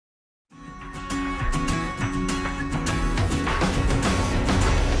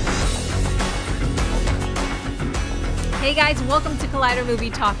Hey guys, welcome to Collider Movie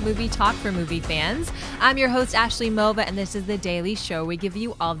Talk for movie fans. I'm your host, Ashley Mova, and this is the daily show. We give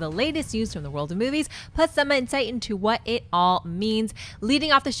you all the latest news from the world of movies, plus some insight into what it all means.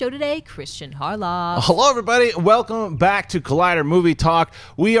 Leading off the show today, Kristian Harloff. Hello, everybody. Welcome back to Collider Movie Talk.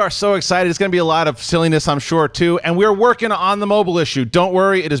 We are so excited. It's going to be a lot of silliness, I'm sure, too. And we're working on the mobile issue. Don't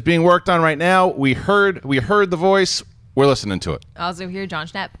worry, it is being worked on right now. We heard the voice. We're listening to it. Also here, John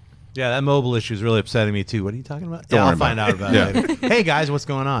Schnepp. Yeah, that mobile issue is really upsetting me, too. What are you talking about? Don't worry I'll find out about it. it later. Hey, guys, what's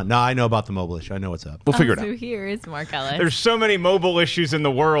going on? No, I know about the mobile issue. I know what's up. We'll figure it Also out. here is Mark Ellis. There's so many mobile issues in the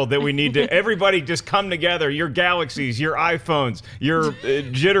world that we need to, everybody just come together. Your Galaxies, your iPhones, your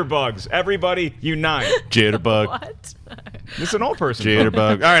jitterbugs. Everybody unite. Jitterbug. What? It's an old person.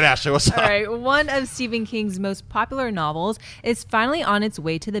 Jitterbug. All right, Ashley, what's up? All right, one of Stephen King's most popular novels is finally on its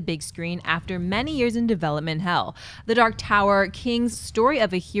way to the big screen after many years in development hell. The Dark Tower, King's story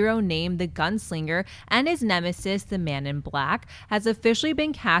of a hero named the Gunslinger and his nemesis, the Man in Black, has officially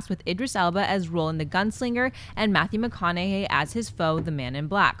been cast with Idris Elba as Roland the Gunslinger and Matthew McConaughey as his foe, the Man in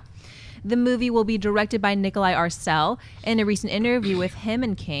Black. The movie will be directed by Nikolai Arcel. In a recent interview with him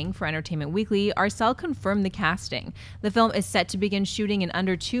and King for Entertainment Weekly, Arcel confirmed the casting. The film is set to begin shooting in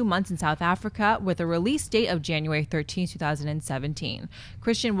under 2 months in South Africa with a release date of January 13, 2017.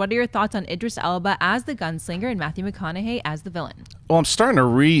 Kristian, what are your thoughts on Idris Elba as the gunslinger and Matthew McConaughey as the villain? Well, I'm starting to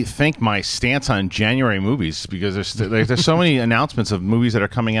rethink my stance on January movies because there's so many announcements of movies that are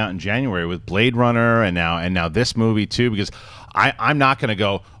coming out in January with Blade Runner and now this movie too. Because I'm not going to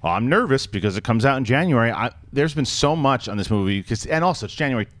go, oh, I'm nervous because it comes out in January. There's been so much on this movie, and also it's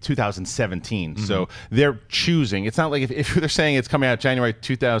January 2017, so they're choosing. It's not like if they're saying it's coming out January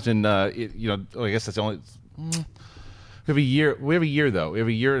 2000, I guess that's only. We have a year. We have a year though. We have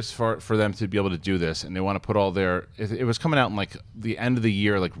a year as for them to be able to do this, and they want to put all their. If it was coming out in like the end of the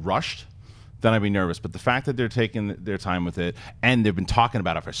year, like rushed, then I'd be nervous. But the fact that they're taking their time with it, and they've been talking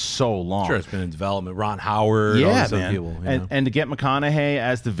about it for so long. Sure, it's been in development. Ron Howard, yeah, all these other man. people. And to get McConaughey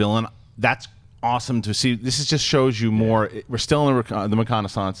as the villain, that's awesome to see. This just shows you more. We're still in the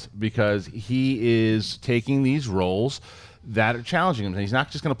reconnaissance because he is taking these roles that are challenging him. He's not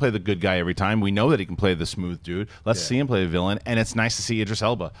just going to play the good guy every time. We know that he can play the smooth dude. Let's see him play the villain, and it's nice to see Idris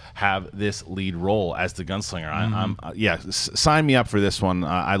Elba have this lead role as the gunslinger. Sign me up for this one.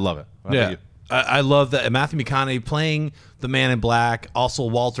 I love it. How about you? I love that Matthew McConaughey playing the Man in Black, also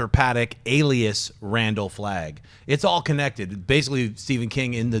Walter Paddock, alias Randall Flagg. It's all connected. Basically, Stephen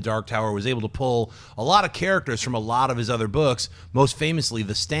King in The Dark Tower was able to pull a lot of characters from a lot of his other books, most famously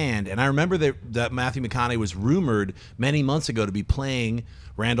The Stand. And I remember that Matthew McConaughey was rumored many months ago to be playing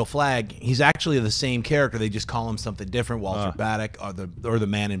Randall Flagg. He's actually the same character. They just call him something different, Walter Paddock or the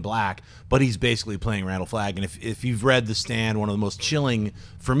Man in Black. But he's basically playing Randall Flagg. And if you've read The Stand, one of the most chilling,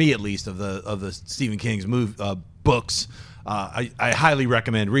 for me at least, of the Stephen King's books, I highly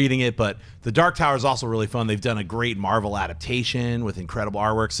recommend reading it. But The Dark Tower is also really fun. They've done a great Marvel adaptation with incredible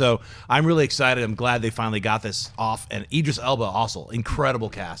artwork. So I'm really excited. I'm glad they finally got this off. And Idris Elba also, incredible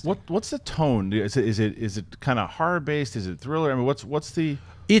cast. What's the tone? Is it kind of horror based? Is it thriller? I mean, what's the?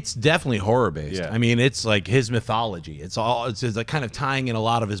 It's definitely horror based. Yeah. I mean, it's like his mythology. It's like kind of tying in a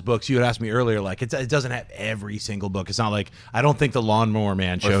lot of his books. You had asked me earlier, like it doesn't have every single book. It's not like I don't think the Lawnmower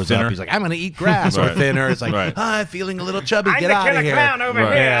Man shows up. He's like, I'm going to eat grass or Thinner. It's like, I'm feeling a little chubby. Get out of here. Clown over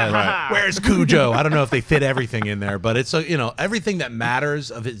here. Yeah, where's Cujo? I don't know if they fit everything in there, but it's everything that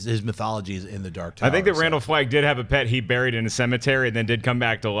matters of his mythology is in the Dark Tower. I think that Randall Flagg did have a pet he buried in a cemetery and then did come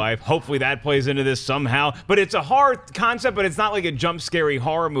back to life. Hopefully that plays into this somehow. But it's a horror concept, but it's not like a jump scary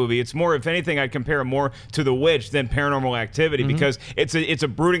horror movie. It's more, if anything, I'd compare it more to The Witch than Paranormal Activity because it's a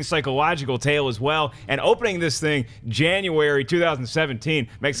brooding psychological tale as well. And opening this thing January 2017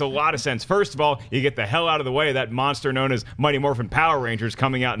 makes a lot of sense. First of all, you get the hell out of the way of that monster known as Mighty Morphin Power Rangers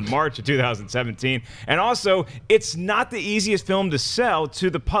coming out in March of 2017. And also, it's not the easiest film to sell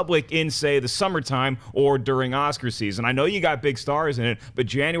to the public in, say, the summertime or during Oscar season. I know you got big stars in it, but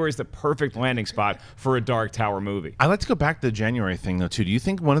January is the perfect landing spot for a Dark Tower movie. I'd like to go back to the January thing, though, too. Do you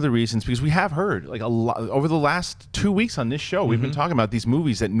think one of the reasons, because we have heard, like, a lot over the last 2 weeks on this show, we've been talking about these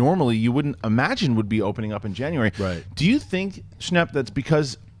movies that normally you wouldn't imagine would be opening up in January. Right. Do you think, Schnepp, that's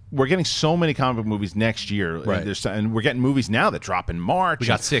because we're getting so many comic book movies next year, right? And we're getting movies now that drop in March. We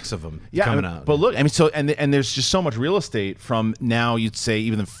got 6 of them coming out. But look, I mean, and there's just so much real estate from now. You'd say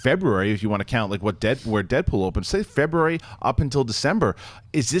even in February, if you want to count like where Deadpool opens, say February up until December.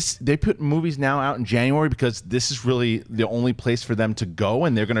 Is this, they put movies now out in January because this is really the only place for them to go,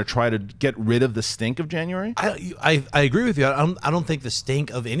 and they're going to try to get rid of the stink of January? I agree with you. I don't think the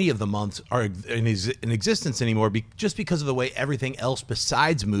stink of any of the months are in existence anymore, just because of the way everything else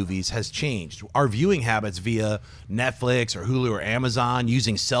besides movies movies has changed. Our viewing habits via Netflix or Hulu or Amazon,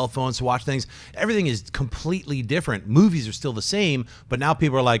 using cell phones to watch things, everything is completely different. Movies are still the same, but now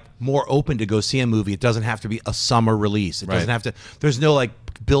people are like more open to go see a movie. It doesn't have to be a summer release. It doesn't have to, there's no like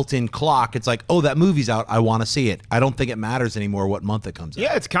built-in clock. It's like, oh, that movie's out, I want to see it. I don't think it matters anymore what month it comes out.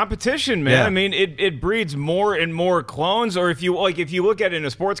 Yeah, it's competition, man. I mean, it breeds more and more clones. Or if you look at it in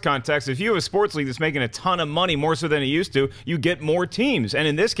a sports context, if you have a sports league that's making a ton of money, more so than it used to, you get more teams. And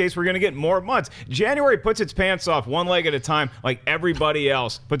in this case, we're going to get more months. January puts its pants off one leg at a time, like everybody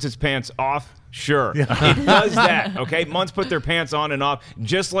else puts its pants off. Sure, it does that, okay? Months put their pants on and off,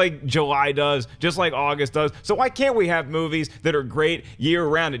 just like July does, just like August does. So why can't we have movies that are great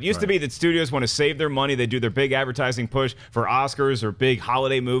year-round? It used to be that studios want to save their money. They do their big advertising push for Oscars or big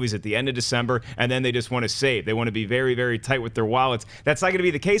holiday movies at the end of December, and then they just want to save. They want to be very, very tight with their wallets. That's not going to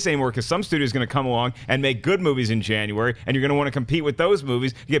be the case anymore because some studios are going to come along and make good movies in January, and you're going to want to compete with those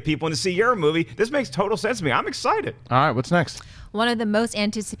movies to get people in to see your movie. This makes total sense to me. I'm excited. All right, what's next? One of the most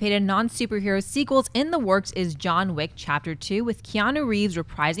anticipated non-superhero sequels in the works is John Wick Chapter 2, with Keanu Reeves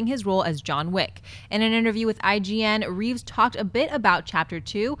reprising his role as John Wick. In an interview with IGN, Reeves talked a bit about Chapter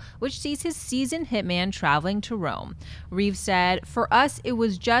 2, which sees his seasoned hitman traveling to Rome. Reeves said, "For us, it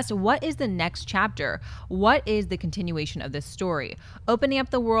was just, what is the next chapter? What is the continuation of this story? Opening up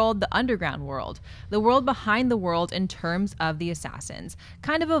the world, the underground world, the world behind the world in terms of the assassins.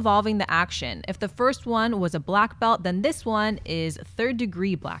 Kind of evolving the action. If the first one was a black belt, then this one is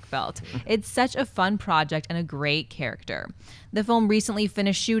third-degree black belt. It's such a fun project and a great character." The film recently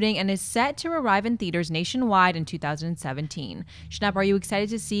finished shooting and is set to arrive in theaters nationwide in 2017. Schnepp, are you excited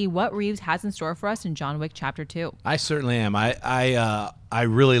to see what Reeves has in store for us in John Wick Chapter 2? I certainly am. I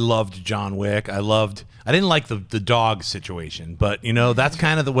really loved John Wick. I didn't like the dog situation, but you know, that's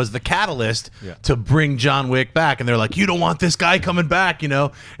kind of was the catalyst to bring John Wick back. And they're like, you don't want this guy coming back, you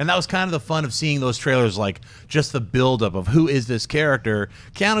know? And that was kind of the fun of seeing those trailers, like just the buildup of who is this character.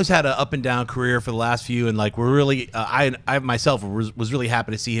 Keanu's had an up and down career for the last few, and like we're really, I myself was really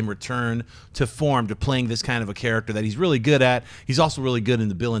happy to see him return to form, to playing this kind of a character that he's really good at. He's also really good in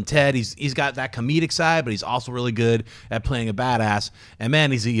the Bill and Ted. He's got that comedic side, but he's also really good at playing a badass. And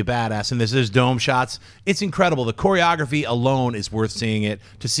man, he's a badass. And there's dome shots. It's incredible. The choreography alone is worth seeing it,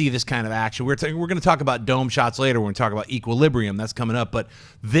 to see this kind of action. We're going to talk about dome shots later. We're going to talk about Equilibrium. That's coming up. But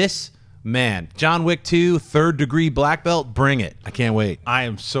this, man, John Wick 2, third-degree black belt, bring it. I can't wait. I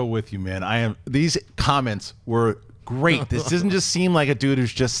am so with you, man. These comments were great. This doesn't just seem like a dude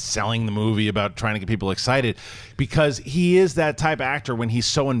who's just selling the movie about trying to get people excited, because he is that type of actor when he's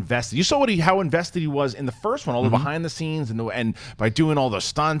so invested. You saw how invested he was in the first one, all the behind the scenes and by doing all the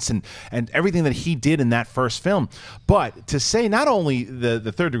stunts and everything that he did in that first film. But to say not only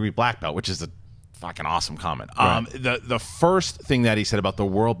the third-degree black belt, which is a fucking awesome comment. The first thing that he said about the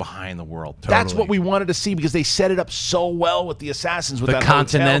world behind the world. That's what we wanted to see, because they set it up so well with the assassins, with the that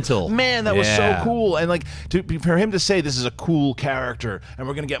Continental. Hotel. Man, that was so cool. And like for him to say this is a cool character and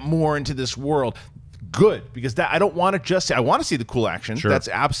we're gonna get more into this world. Good, because I don't want to just say, I want to see the cool action. Sure. That's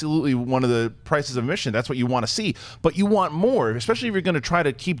absolutely one of the prices of admission. That's what you want to see. But you want more, especially if you're going to try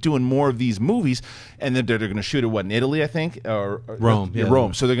to keep doing more of these movies. And then they're going to shoot it, what, in Italy, I think? Or Rome.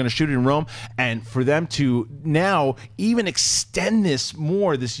 Rome. So they're going to shoot it in Rome. And for them to now even extend this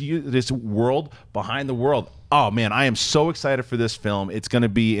more, this world behind the world. Oh, man, I am so excited for this film. It's going to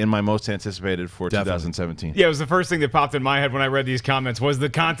be in my most anticipated for 2017. Yeah, it was the first thing that popped in my head when I read these comments was the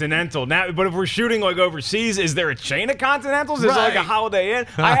Continental. Now, but if we're shooting like overseas, is there a chain of Continentals? Is there like a Holiday Inn?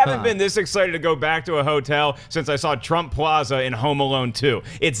 I haven't been this excited to go back to a hotel since I saw Trump Plaza in Home Alone 2.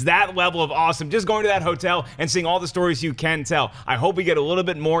 It's that level of awesome. Just going to that hotel and seeing all the stories you can tell. I hope we get a little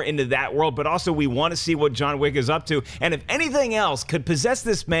bit more into that world, but also we want to see what John Wick is up to. And if anything else could possess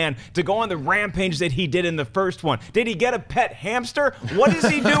this man to go on the rampage that he did in the first one. Did he get a pet hamster? What is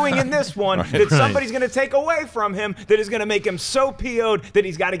he doing in this one that somebody's going to take away from him that is going to make him so PO'd that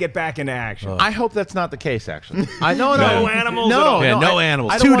he's got to get back into action? I hope that's not the case, actually. No animals at all. Yeah, no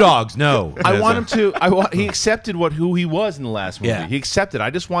animals. Two dogs, no. I want him to. He accepted who he was in the last movie. Yeah. He accepted.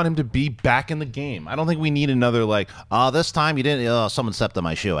 I just want him to be back in the game. I don't think we need another like, this time you didn't. Someone stepped on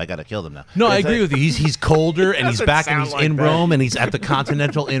my shoe. I got to kill them now. No, I agree with you. He's colder and he's back and he's in Rome and he's at the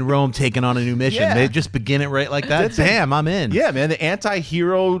Continental in Rome taking on a new mission. They just begin it right like that. Damn, I'm in. Yeah, man, the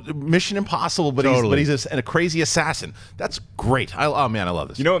anti-hero Mission Impossible, but he's a crazy assassin. That's great. Oh man, I love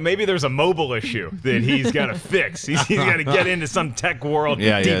this. You know what? Maybe there's a mobile issue that he's got to fix. He's got to get into some tech world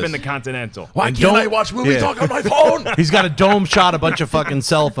deep in the Continental. Why can't I watch movies on my phone? He's got a dome shot a bunch of fucking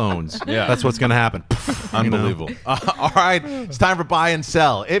cell phones. Yeah, that's what's gonna happen. Unbelievable. All right, it's time for buy and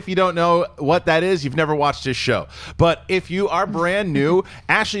sell. If you don't know what that is, you've never watched this show. But if you are brand new,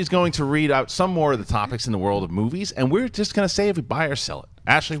 Ashley's going to read out some more of the topics in the world of movies, and we're just going to say if we buy or sell it.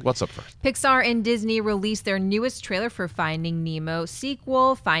 Ashley, what's up first? Pixar and Disney released their newest trailer for Finding Nemo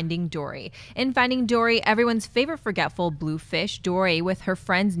sequel, Finding Dory. In Finding Dory, everyone's favorite forgetful blue fish, Dory, with her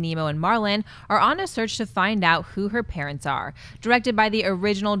friends Nemo and Marlin, are on a search to find out who her parents are. Directed by the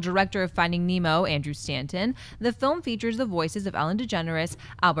original director of Finding Nemo, Andrew Stanton, the film features the voices of Ellen DeGeneres,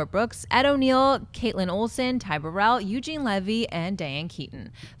 Albert Brooks, Ed O'Neill, Caitlin Olsen, Ty Burrell, Eugene Levy, and Diane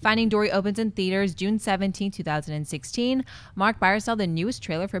Keaton. Finding Dory opens in theaters June 17, 2016. Mark, buy or sell the newest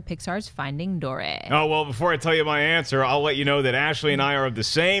trailer for Pixar's Finding Dory? Oh, well, before I tell you my answer, I'll let you know that Ashley and I are of the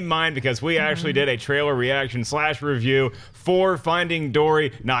same mind because we actually did a trailer reaction / review for Finding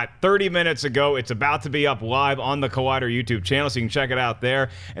Dory not 30 minutes ago. It's about to be up live on the Collider YouTube channel, so you can check it out there.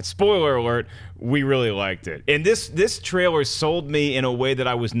 And spoiler alert, we really liked it. And this trailer sold me in a way that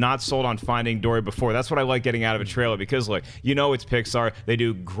I was not sold on Finding Dory before. That's what I like getting out of a trailer because, look, you know it's Pixar. They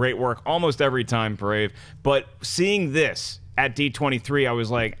do great work almost every time, Brave. But seeing this at D23, I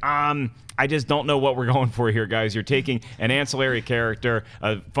was like, I just don't know what we're going for here, guys. You're taking an ancillary character,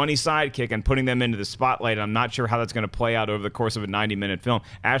 a funny sidekick, and putting them into the spotlight. I'm not sure how that's going to play out over the course of a 90-minute film.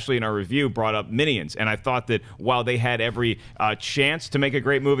 Ashley, in our review, brought up Minions, and I thought that while they had every chance to make a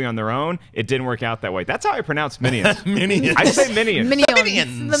great movie on their own, it didn't work out that way. That's how I pronounce Minions. Minions. I say Minions.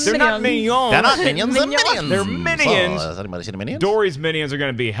 Minions. They're not Minions. They're not Minions. They're Minions. They're Minions. Has anybody seen the Minions? Dory's Minions are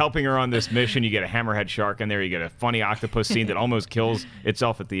going to be helping her on this mission. You get a hammerhead shark in there. You get a funny octopus scene that almost kills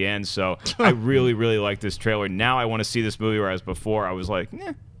itself at the end. So I really like this trailer. Now I want to see this movie, whereas before I was like,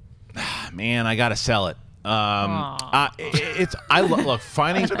 man, I gotta sell it. Look,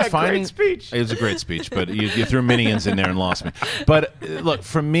 finding great speech. It was a great speech, but you threw Minions in there and lost me. But look,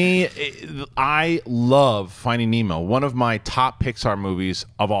 for me, I love Finding Nemo, one of my top Pixar movies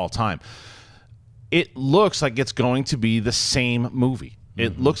of all time. It looks like it's going to be the same movie.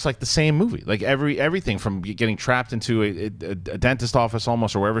 It looks like the same movie, like everything from getting trapped into a dentist office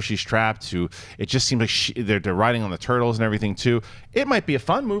almost, or wherever she's trapped, to it just seems like they're riding on the turtles and everything too. It might be a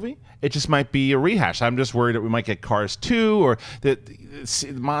fun movie. It just might be a rehash. I'm just worried that we might get Cars 2 or that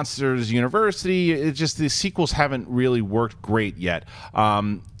Monsters University. It just the sequels haven't really worked great yet.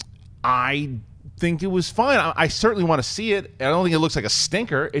 I think it was fine. I certainly want to see it. I don't think it looks like a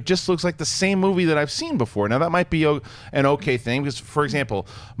stinker. It just looks like the same movie that I've seen before. Now, that might be an okay thing because, for example,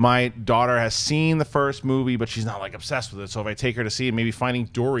 my daughter has seen the first movie, but she's not like obsessed with it. So if I take her to see it, maybe Finding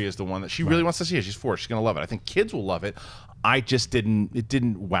Dory is the one that she really wants to see. She's 4. She's going to love it. I think kids will love it. I just didn't. It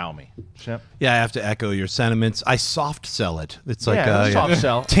didn't wow me. Schnepp? Yeah, I have to echo your sentiments. I soft sell it. It's like soft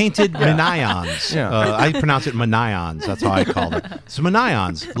sell. Tainted Manions. I pronounce it Manions. That's how I call it. So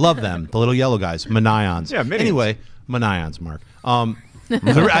Manions, love them. The little yellow guys, Manions. Yeah, Minions. Anyway, Manions, Mark.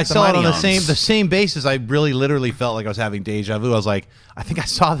 I saw it on the same basis. I really literally felt like I was having deja vu. I was like, I think I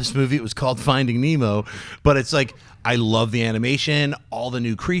saw this movie. It was called Finding Nemo, but it's like, I love the animation, all the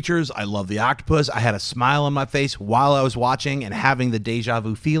new creatures. I love the octopus. I had a smile on my face while I was watching and having the deja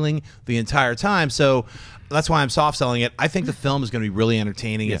vu feeling the entire time. So that's why I'm soft selling it. I think the film is going to be really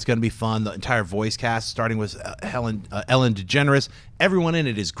entertaining. Yeah. It's going to be fun. The entire voice cast, starting with Ellen DeGeneres, everyone in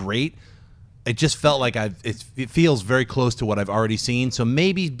it is great. It just felt like it feels very close to what I've already seen. So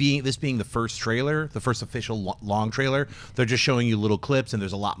maybe this being the first trailer, the first official long trailer, they're just showing you little clips, and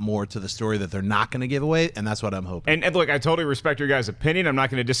there's a lot more to the story that they're not going to give away, and that's what I'm hoping. And look, I totally respect your guys' opinion. I'm not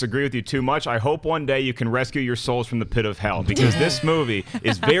going to disagree with you too much. I hope one day you can rescue your souls from the pit of hell, because this movie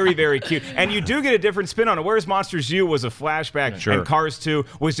is very, very cute. And you do get a different spin on it. Whereas Monsters U was a flashback, and Cars 2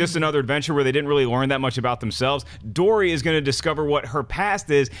 was just another adventure where they didn't really learn that much about themselves, Dory is going to discover what her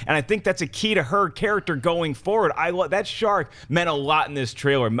past is, and I think that's a key to her character going forward. That shark meant a lot in this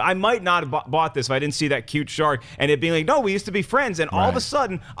trailer. I might not have bought this if I didn't see that cute shark and it being like, no, we used to be friends, and all of a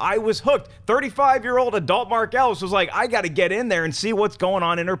sudden I was hooked. 35-year-old adult Mark Ellis was like, I got to get in there and see what's going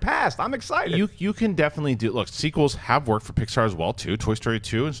on in her past. I'm excited. You can definitely do. Look, sequels have worked for Pixar as well too. Toy Story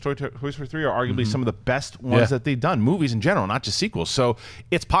 2 and Toy Story 3 are arguably some of the best ones that they've done. Movies in general, not just sequels. So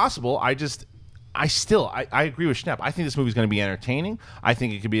it's possible. I agree with Schnepp. I think this movie's going to be entertaining. I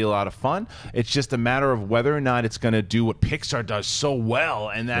think it could be a lot of fun. It's just a matter of whether or not it's going to do what Pixar does so well,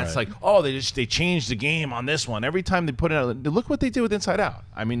 and that's like, oh, they changed the game on this one. Every time they put it out, look what they did with Inside Out.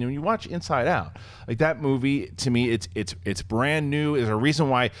 I mean, when you watch Inside Out, like that movie, to me, it's brand new. There's a reason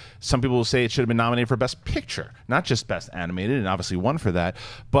why some people will say it should have been nominated for Best Picture, not just Best Animated, and obviously won for that.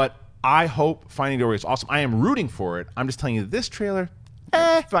 But I hope Finding Dory is awesome. I am rooting for it. I'm just telling you, this trailer.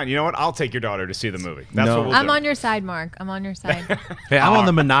 Fine. You know what? I'll take your daughter to see the movie. That's what we'll I'm do. on your side, Mark. I'm on your side. Hey, I'm on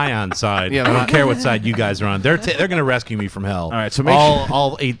the Manion side. I don't care what side you guys are on. They're going to rescue me from hell. All right, so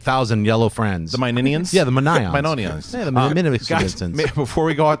all 8,000 yellow friends. The Minonians? Yeah, the Manions. Minonians. Yeah, the Minonians. Guys, before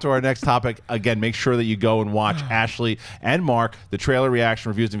we go on to our next topic, again, make sure that you go and watch Ashley and Mark, the trailer reaction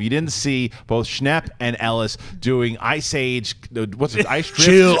reviews. If you didn't see both Schnepp and Ellis doing Ice Age, what's it? Ice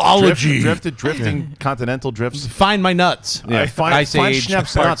drift, Chillology. drifting continental drifts. Find my nuts. Yeah, find Age,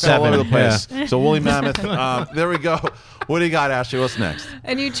 Schnepp's Part nuts all over the 7. place. Yeah. So woolly mammoth. There we go. What do you got, Ashley? What's next?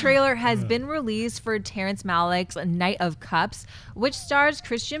 A new trailer has been released for Terrence Malick's Knight of Cups, which stars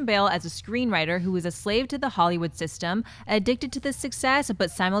Christian Bale as a screenwriter who is a slave to the Hollywood system, addicted to the success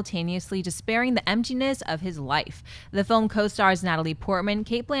but simultaneously despairing the emptiness of his life. The film co-stars Natalie Portman,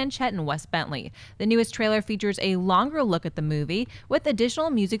 Cate Blanchett, and Wes Bentley. The newest trailer features a longer look at the movie with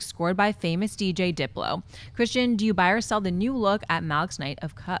additional music scored by famous DJ Diplo. Christian, do you buy or sell the new look at Malick's Knight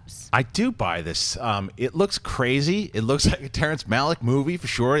of Cups? I do buy this. It looks crazy. It looks like a Terrence Malick movie for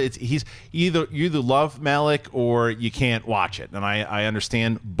sure. You either love Malick or you can't watch it, and I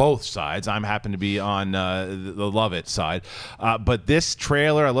understand both sides. I'm happen to be on the love it side, but this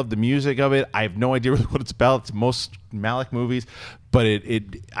trailer, I love the music of it. I have no idea really what it's about. It's most Malick movies, but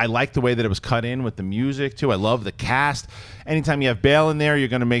I like the way that it was cut in with the music too. I love the cast. Anytime you have Bale in there, you're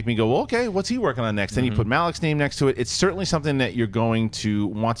going to make me go, well, okay, what's he working on next? Then you put Malick's name next to it. It's certainly something that you're going to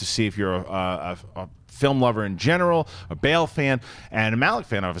want to see if you're a film lover in general, a Bale fan, and a Malick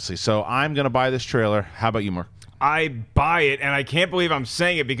fan, obviously. So I'm going to buy this trailer. How about you, Mark? I buy it, and I can't believe I'm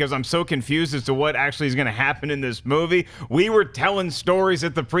saying it because I'm so confused as to what actually is going to happen in this movie. We were telling stories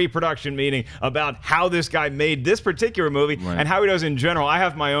at the pre-production meeting about how this guy made this particular movie and how he does in general. I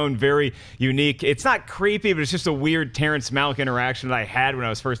have my own very unique, it's not creepy, but it's just a weird Terrence Malick interaction that I had when I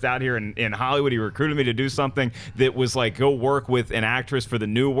was first out here in Hollywood. He recruited me to do something that was like go work with an actress for the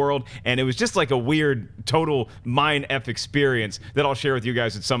New World, and it was just like a weird, total mind-F experience that I'll share with you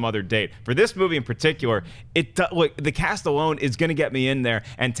guys at some other date. For this movie in particular, look, the cast alone is going to get me in there.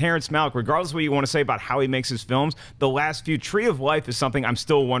 And Terrence Malick, regardless of what you want to say about how he makes his films, the last few, Tree of Life is something I'm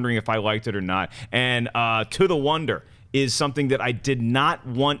still wondering if I liked it or not. And To the Wonder is something that I did not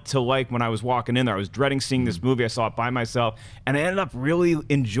want to like when I was walking in there. I was dreading seeing this movie. I saw it by myself, and I ended up really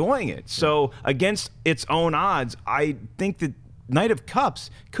enjoying it. So against its own odds, I think that Knight of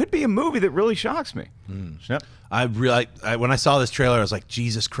Cups could be a movie that really shocks me. Yep. When I saw this trailer, I was like,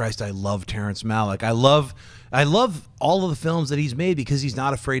 Jesus Christ, I love Terrence Malick. I love all of the films that he's made because he's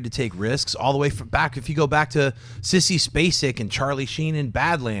not afraid to take risks. All the way from back, if you go back to Sissy Spacek and Charlie Sheen in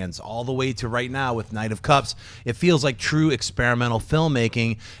Badlands, all the way to right now with Knight of Cups, it feels like true experimental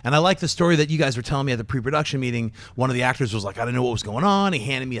filmmaking. And I like the story that you guys were telling me at the pre-production meeting. One of the actors was like, I didn't know what was going on. He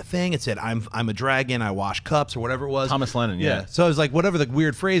handed me a thing. It said, I'm a dragon. I wash cups, or whatever it was. Thomas Lennon, yeah. So I was like, whatever the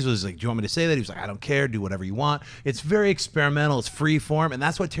weird phrase was, like, do you want me to say that? He was like, I don't care. Do whatever you want. It's very experimental. It's free form, and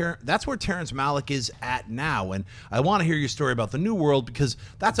that's where Terrence Malick is at now. And I want to hear your story about The New World because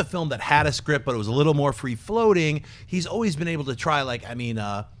that's a film that had a script, but it was a little more free floating. He's always been able to try, like, I mean,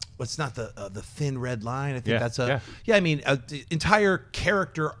 what's not the Thin Red Line? I think that's a I mean, the entire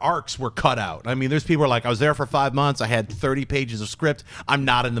character arcs were cut out. I mean, there's people who are like, I was there for 5 months. I had 30 pages of script. I'm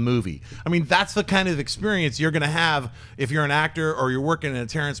not in the movie. I mean, that's the kind of experience you're going to have if you're an actor or you're working in a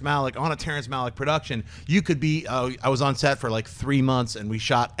Terrence Malick production. You could be, I was on set for like 3 months and we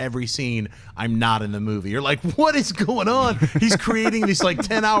shot every scene. I'm not in the movie. You're like, what is going on? He's creating this like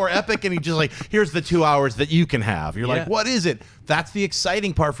 10-hour epic and he just like, here's the 2 hours that you can have. You're like, what is it? That's the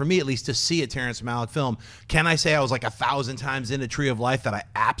exciting part for me, at least, to see a Terrence Malick film. Can I say I was like 1,000 times into Tree of Life that I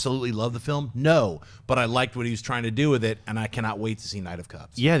absolutely love the film? No, but I liked what he was trying to do with it, and I cannot wait to see Knight of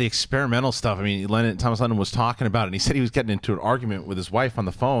Cups. Yeah, the experimental stuff. I mean, Thomas Lennon was talking about it, and he said he was getting into an argument with his wife on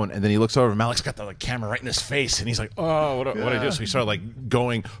the phone, and then he looks over, and Malick's got the camera right in his face, and he's like, oh, what I do? So he started like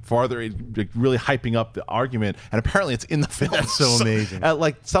going farther, like, really hyping up the argument, and apparently it's in the film. That's so amazing.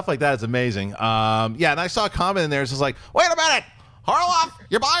 Like, stuff like that is amazing. Yeah, and I saw a comment in there, it's just like, wait a minute! Harloff,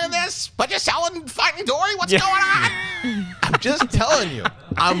 you're buying this, but you're selling Finding Dory? What's going on? I'm just telling you.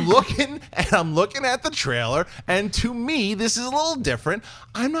 I'm looking at the trailer, and to me, this is a little different.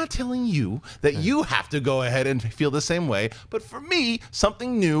 I'm not telling you that you have to go ahead and feel the same way, but for me,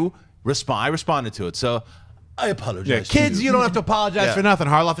 something new I responded to it. So I apologize. to Kids, you don't have to apologize Yeah. for nothing,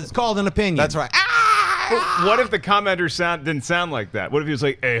 Harloff. It's called an opinion. That's right. What if the commenter didn't sound like that? What if he was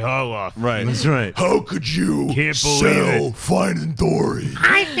like, "Hey, Harloff, Right. That's right. How could you Can't believe it. Finding Dory?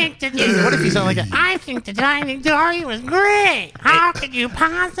 I think that What if you sound like a... I think the Finding Dory was great. How could you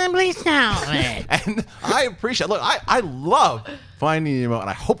possibly sell it? And I appreciate. Look, I love Finding Nemo, and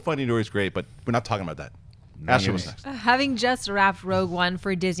I hope Finding Dory is great. But we're not talking about that. Ashley, what's next? Having just wrapped Rogue One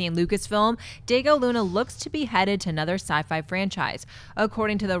for Disney and Lucasfilm, Diego Luna looks to be headed to another sci-fi franchise.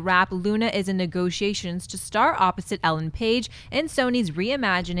 According to the Wrap, Luna is in negotiations to star opposite Ellen Page in Sony's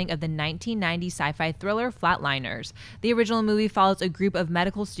reimagining of the 1990 sci-fi thriller Flatliners. The original movie follows a group of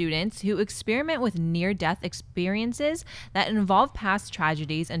medical students who experiment with near-death experiences that involve past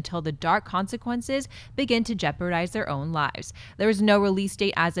tragedies until the dark consequences begin to jeopardize their own lives. There is no release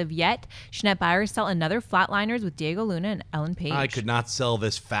date as of yet. Schnepp buyers sell another Flatliners with Diego Luna and Ellen Page. I could not sell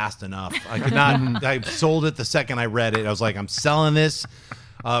this fast enough. I could not. I sold it the second I read it. I was like, I'm selling this.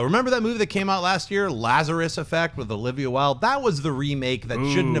 Remember that movie that came out last year, Lazarus Effect, with Olivia Wilde? That was the remake that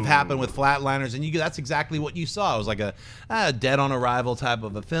shouldn't have happened with Flatliners, and that's exactly what you saw. It was like a dead on arrival type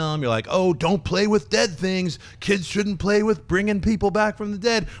of a film. You're like, oh, don't play with dead things. Kids shouldn't play with bringing people back from the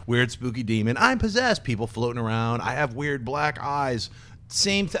dead. Weird, spooky demon. I'm possessed. People floating around. I have weird black eyes.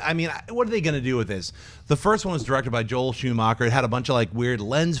 I mean, what are they going to do with this? The first one was directed by Joel Schumacher. It had a bunch of like weird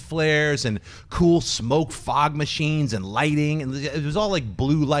lens flares and cool smoke fog machines and lighting, and it was all like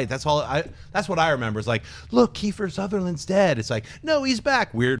blue light. That's what I remember. It's like, look, Kiefer Sutherland's dead. It's like, no, he's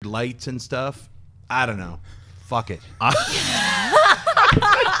back. Weird lights and stuff. I don't know. Fuck it.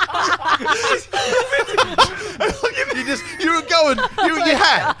 You were going. You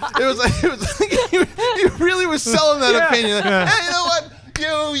had. It was like you really were selling that opinion. Like, hey, you know what?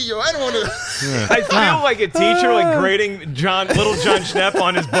 I don't want to. I feel like a teacher like grading little John Schnepp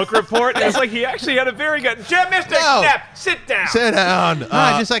on his book report. And it's like he actually had a very good. Mr. Schnepp, sit down. Sit down.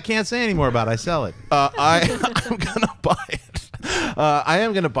 I can't say any more about it. I sell it. I'm gonna buy it. I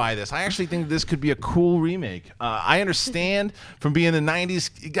am going to buy this. I actually think this could be a cool remake. I understand from being a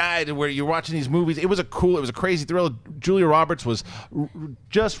 '90s guy to where you're watching these movies. It was a crazy thriller. Julia Roberts was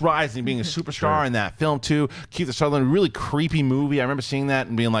just rising, being a superstar in that film too. Kiefer Sutherland, really creepy movie. I remember seeing that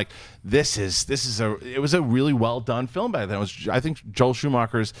and being like, it was a really well done film back then. I think Joel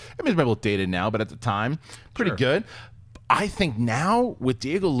Schumacher's. I mean, it's maybe a little dated now, but at the time, pretty good. I think now with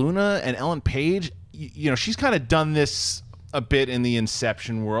Diego Luna and Ellen Page, she's kind of done this a bit in the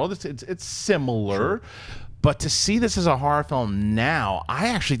Inception world. It's similar, but to see this as a horror film now, I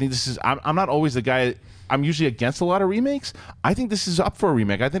actually think this is. I'm not always the guy. I'm usually against a lot of remakes. I think this is up for a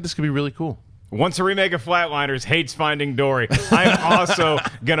remake. I think this could be really cool. Wants a remake of Flatliners, hates Finding Dory. I'm also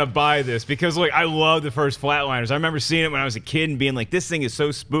gonna buy this because like I love the first Flatliners. I remember seeing it when I was a kid and being like, this thing is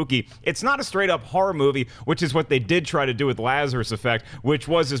so spooky. It's not a straight up horror movie, which is what they did try to do with Lazarus Effect, which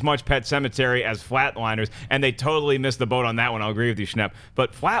was as much Pet Sematary as Flatliners, and they totally missed the boat on that one. I'll agree with you, Schnepp.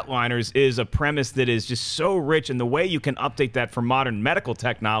 But Flatliners is a premise that is just so rich, and the way you can update that for modern medical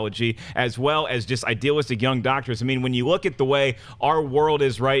technology as well as just idealistic young doctors. I mean, when you look at the way our world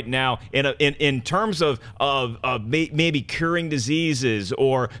is right now in terms of maybe curing diseases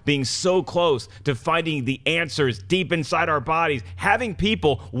or being so close to finding the answers deep inside our bodies, having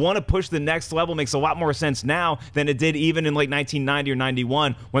people want to push the next level makes a lot more sense now than it did even in like 1990 or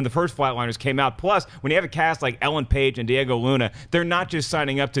 91 when the first Flatliners came out. Plus, when you have a cast like Ellen Page and Diego Luna, they're not just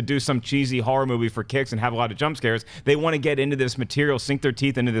signing up to do some cheesy horror movie for kicks and have a lot of jump scares. They want to get into this material, sink their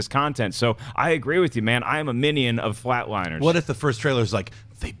teeth into this content. So I agree with you, man. I am a minion of Flatliners. What if the first trailer is like,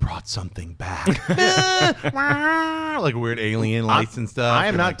 they brought something back? Like weird alien lights and stuff. I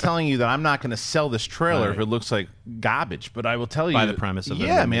am not telling you that I'm not going to sell this trailer if it looks like garbage, but I will tell you. By the premise of it.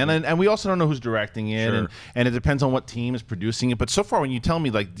 Yeah, man. And we also don't know who's directing it, and it depends on what team is producing it. But so far, when you tell me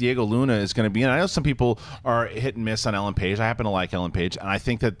like Diego Luna is going to be in, I know some people are hit and miss on Ellen Page. I happen to like Ellen Page, and I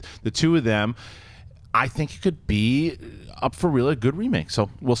think that the two of them, I think it could be up for really a good remake. So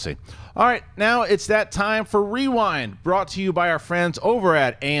we'll see. All right, now it's that time for Rewind, brought to you by our friends over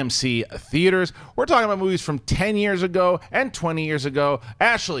at AMC Theaters. We're talking about movies from 10 years ago and 20 years ago.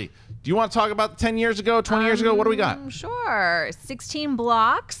 Ashley, do you want to talk about 10 years ago, 20 years ago? What do we got? Sure. 16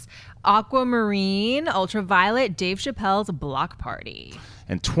 Blocks, Aquamarine, Ultraviolet, Dave Chappelle's Block Party.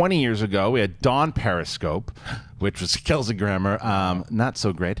 And 20 years ago, we had Dawn Periscope, which was Kelsey Grammer, not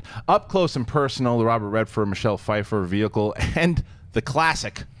so great. Up Close and Personal, the Robert Redford, Michelle Pfeiffer vehicle, and the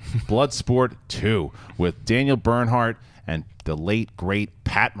classic Bloodsport 2 with Daniel Bernhardt and the late, great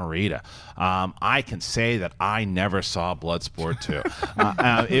Pat Morita. I can say that I never saw Bloodsport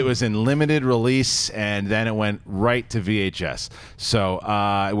 2. It was in limited release, and then it went right to VHS. So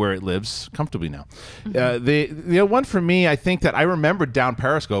where it lives comfortably now. The one for me, I think that I remember Down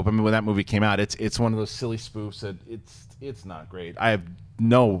Periscope. I mean, when that movie came out, it's one of those silly spoofs that it's not great. I have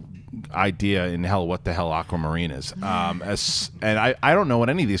no idea in hell what the hell Aquamarine is. And I don't know what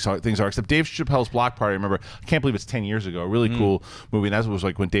any of these things are, except Dave Chappelle's Block Party. I remember, I can't believe it's 10 years ago. A really cool movie. And that was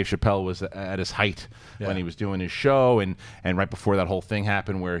like when Dave Chappelle was at his height, when he was doing his show, and right before that whole thing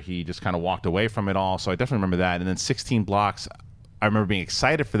happened where he just kind of walked away from it all. So I definitely remember that. And then 16 Blocks, I remember being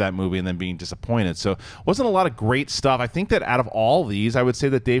excited for that movie and then being disappointed. So it wasn't a lot of great stuff. I think that out of all these, I would say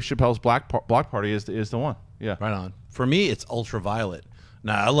that Dave Chappelle's Block Party is the one. Yeah. Right on. For me, it's Ultraviolet.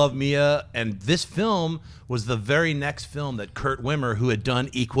 Now, I love Mia, and this film was the very next film that Kurt Wimmer, who had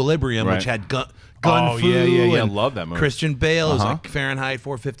done Equilibrium, which had gun fu. Yeah. I love that movie. Christian Bale. It was like Fahrenheit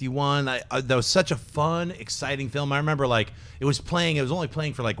 451. That was such a fun, exciting film. I remember, like, it was only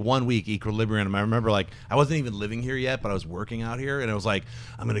playing for like 1 week, Equilibrium. I remember, like, I wasn't even living here yet, but I was working out here, and it was like,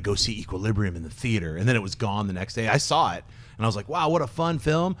 I'm going to go see Equilibrium in the theater. And then it was gone the next day. I saw it, and I was like, wow, what a fun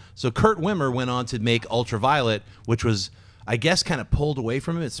film. So Kurt Wimmer went on to make Ultraviolet, which was, I guess, kind of pulled away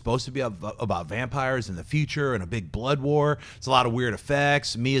from it. It's supposed to be about vampires in the future and a big blood war. It's a lot of weird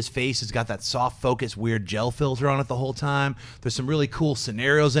effects. Mia's face has got that soft focus, weird gel filter on it the whole time. There's some really cool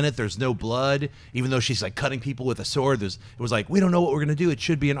scenarios in it. There's no blood, even though she's like cutting people with a sword. It was like, we don't know what we're gonna do. It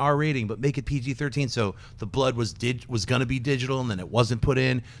should be an R rating, but make it PG-13. So the blood was gonna be digital, and then it wasn't put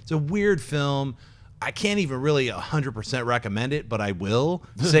in. It's a weird film. I can't even really 100% recommend it, but I will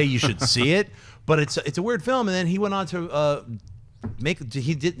say you should see it. But it's a weird film, and then he went on to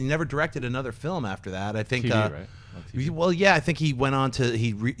he never directed another film after that. I think. TV, right? Well, yeah, I think he went on to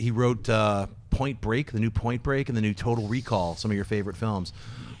he wrote Point Break, the new Point Break, and the new Total Recall, some of your favorite films.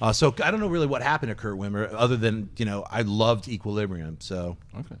 So I don't know really what happened to Kurt Wimmer, other than, I loved Equilibrium. So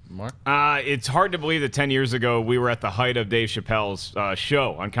okay, Mark. It's hard to believe that 10 years ago we were at the height of Dave Chappelle's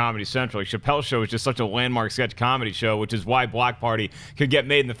show on Comedy Central. Like, Chappelle's show was just such a landmark sketch comedy show, which is why Block Party could get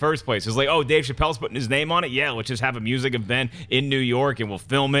made in the first place. It's like, oh, Dave Chappelle's putting his name on it. Yeah, let's just have a music event in New York, and we'll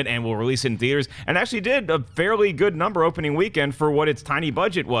film it and we'll release it in theaters. And actually did a fairly good number opening weekend for what its tiny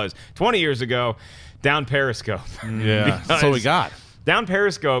budget was. 20 years ago, Down Periscope. Yeah, that's what we got. Down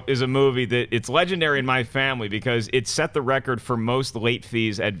Periscope is a movie that it's legendary in my family because it set the record for most late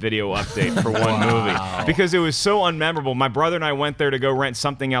fees at Video Update for one movie because it was so unmemorable. My brother and I went there to go rent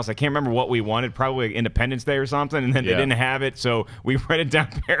something else. I can't remember what we wanted, probably like Independence Day or something, and then they didn't have it, so we rented Down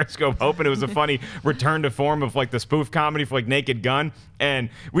Periscope hoping it was a funny return to form of like the spoof comedy for like Naked Gun, and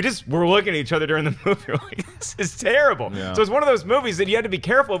we just were looking at each other during the movie. We're like, this is terrible. Yeah. So it's one of those movies that you had to be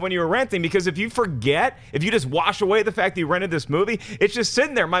careful of when you were renting, because if you forget, if you just wash away the fact that you rented this movie, it's just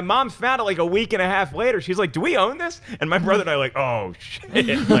sitting there. My mom found it like a week and a half later. She's like, do we own this? And my brother and I are like, oh,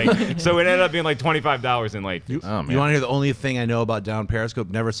 shit. Like, so it ended up being like $25 in late fees. You want to hear the only thing I know about Down Periscope?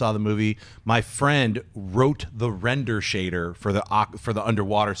 Never saw the movie. My friend wrote the render shader for the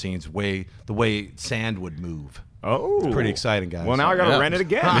underwater scenes, the way sand would move. Oh, it's pretty exciting, guys. Well, now I gotta rent it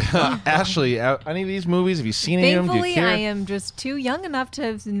again. Ashley, any of these movies? Have you seen any of them? Thankfully, I am just too young enough to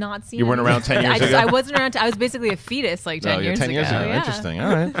have not seen. You weren't around 10 years ago. I wasn't around. I was basically a fetus like 10 years ago. 10 years ago. Yeah. Interesting.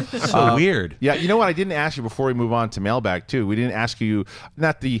 All right. So weird. Yeah. You know what? I didn't ask you before we move on to mailbag too. We didn't ask you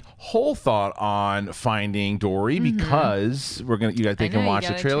not the whole thought on Finding Dory because you guys can watch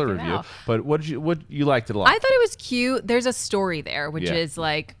the trailer review. But what you liked it a lot? I thought it was cute. There's a story there, which is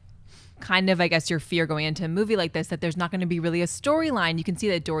like, kind of, I guess, your fear going into a movie like this, that there's not going to be really a storyline. You can see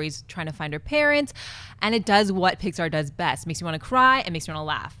that Dory's trying to find her parents, and it does what Pixar does best. It makes you want to cry, it makes you want to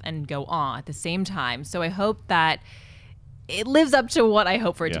laugh and go on at the same time. So I hope that it lives up to what I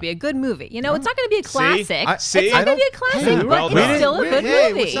hope for it to be, a good movie. It's not going to be a classic. It's not going to be a classic, but it's still a good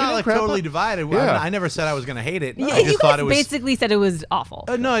movie. It's not like totally divided. Yeah. I never said I was going to hate it. Yeah, I just thought it was basically said it was awful.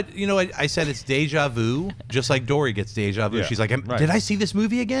 No, I said it's deja vu, just like Dory gets deja vu. She's like, did I see this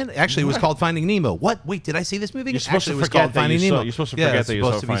movie again? Actually, it was called Finding Nemo. What? Wait, did I see this movie again? You're supposed Actually, to it was forget called that Finding Nemo. You're supposed to forget that it's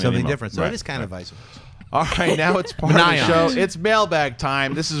supposed to be something different. So it is kind of vice versa. All right, now it's part of the show. It's mailbag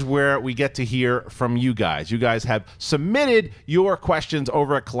time. This is where we get to hear from you guys. You guys have submitted your questions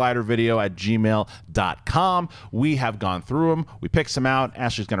over at collidervideo@gmail.com. We have gone through them. We picked some out.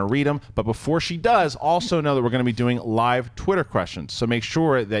 Ashley's going to read them. But before she does, also know that we're going to be doing live Twitter questions. So make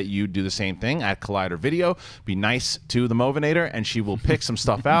sure that you do the same thing at Collider Video. Be nice to the Movinator, and she will pick some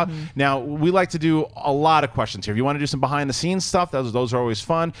stuff out. Now, we like to do a lot of questions here. If you want to do some behind-the-scenes stuff, those are always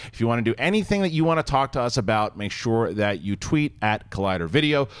fun. If you want to do anything that you want to talk to us about, make sure that you tweet at Collider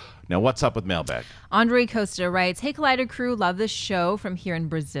Video. Now, what's up with mailbag? Andre Costa writes, "Hey Collider crew, love this show from here in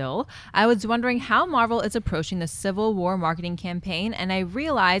Brazil. I was wondering how Marvel is approaching the Civil War marketing campaign, and I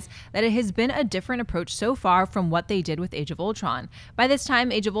realized that it has been a different approach so far from what they did with Age of Ultron. By this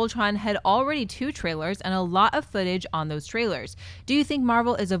time, Age of Ultron had already 2 trailers and a lot of footage on those trailers. Do you think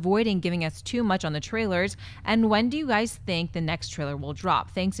Marvel is avoiding giving us too much on the trailers? And when do you guys think the next trailer will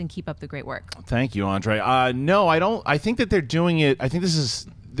drop? Thanks and keep up the great work." Thank you, Andre. No, I don't. I think that they're doing it. I think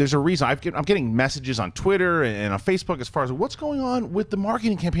there's a reason. I'm getting messages on Twitter and on Facebook as far as what's going on with the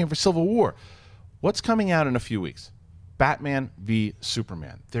marketing campaign for Civil War. What's coming out in a few weeks? Batman v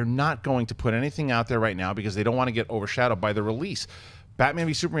Superman. They're not going to put anything out there right now because they don't want to get overshadowed by the release. Batman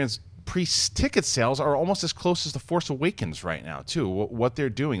v Superman's pre-ticket sales are almost as close as The Force Awakens right now, too. What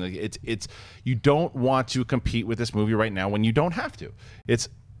they're doing, like it's you don't want to compete with this movie right now when you don't have to. It's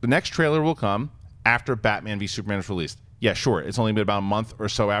the next trailer will come after Batman v Superman is released. Yeah, sure. It's only been about a month or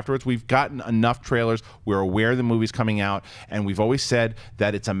so afterwards. We've gotten enough trailers. We're aware the movie's coming out, and we've always said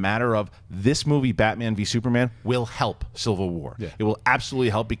that it's a matter of this movie, Batman v Superman, will help Civil War. Yeah. It will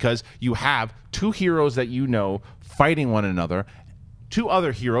absolutely help because you have 2 heroes that you know fighting one another, 2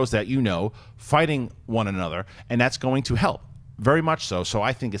 other heroes that you know fighting one another, and that's going to help. Very much so. So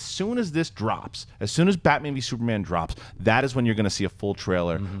I think as soon as this drops, as soon as Batman v Superman drops, that is when you're going to see a full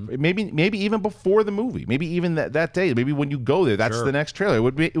trailer. Maybe even before the movie. Maybe even that day. Maybe when you go there, that's the next trailer.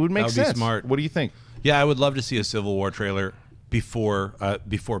 It would make sense. Be smart. What do you think? Yeah, I would love to see a Civil War trailer before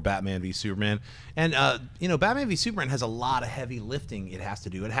Batman v Superman. And you know, Batman v Superman has a lot of heavy lifting it has to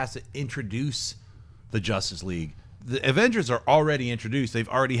do. It has to introduce the Justice League. The Avengers are already introduced. They've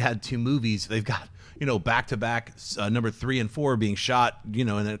already had 2 movies. They've got, you know, back-to-back number 3 and 4 being shot, you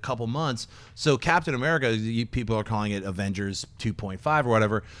know, in a couple months. So Captain America, people are calling it Avengers 2.5 or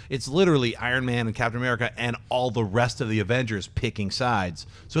whatever. It's literally Iron Man and Captain America and all the rest of the Avengers picking sides.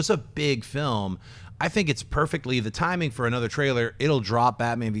 So it's a big film. I think it's perfectly the timing for another trailer. It'll drop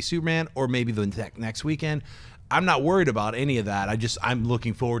Batman v Superman or maybe the next weekend. I'm not worried about any of that. I'm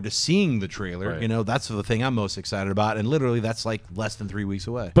looking forward to seeing the trailer. Right. You know, that's the thing I'm most excited about. And literally, that's like less than 3 weeks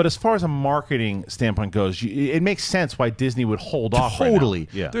away. But as far as a marketing standpoint goes, it makes sense why Disney would hold off. Totally.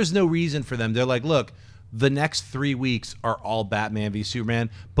 Right now. Yeah. There's no reason for them. They're like, look, the next 3 weeks are all Batman v Superman.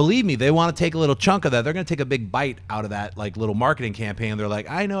 Believe me, they want to take a little chunk of that. They're going to take a big bite out of that like little marketing campaign. They're like,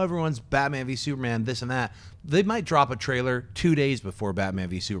 I know everyone's Batman v Superman, this and that. They might drop a trailer 2 days before Batman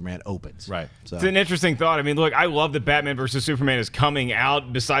v Superman opens. Right. So. It's an interesting thought. I mean, look, I love that Batman versus Superman is coming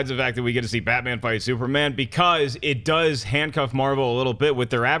out, besides the fact that we get to see Batman fight Superman, because it does handcuff Marvel a little bit with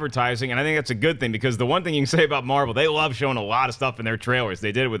their advertising, and I think that's a good thing, because the one thing you can say about Marvel, they love showing a lot of stuff in their trailers.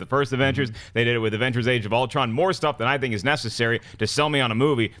 They did it with the first Avengers. They did it with Avengers Age of Ultron. More stuff than I think is necessary to sell me on a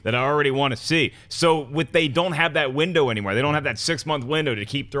movie that I already want to see. So they don't have that window anymore. They don't have that 6-month window to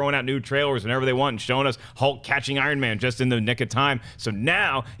keep throwing out new trailers whenever they want and showing us Hulk catching Iron Man just in the nick of time. So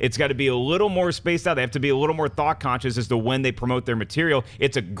now it's got to be a little more spaced out. They have to be a little more thought conscious as to when they promote their material.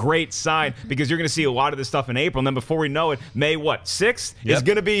 It's a great sign because you're going to see a lot of this stuff in April. And then before we know it, May 6th is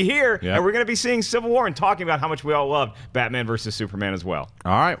going to be here. Yep. And we're going to be seeing Civil War and talking about how much we all loved Batman versus Superman as well.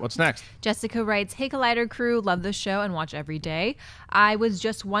 All right, what's next? Jessica writes, "Hey Collider crew, love the show and watch every day. I was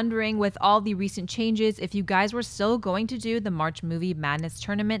just wondering, with all the recent changes, if you guys were still going to do the March Movie Madness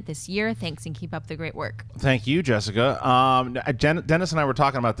tournament this year. Thanks and keep up the great work." Thank you, Jessica. Dennis and I were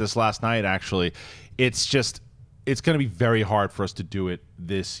talking about this last night, actually. It's going to be very hard for us to do it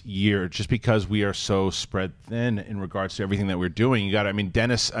this year just because we are so spread thin in regards to everything that we're doing. I mean,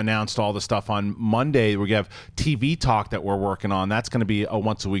 Dennis announced all the stuff on Monday. We have TV Talk that we're working on. That's going to be a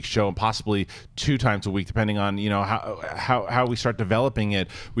once-a-week show and possibly 2 times a week, depending on, you know, how we start developing it.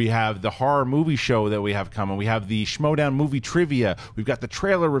 We have the horror movie show that we have coming. We have the Schmodown movie trivia. We've got the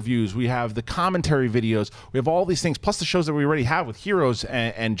trailer reviews. We have the commentary videos. We have all these things, plus the shows that we already have with Heroes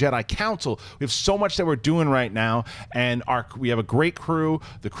and Jedi Council. We have so much that we're doing right now, and we have a great crew.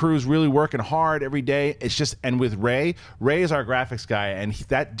 The crew's really working hard every day. It's just, and with Ray is our graphics guy, and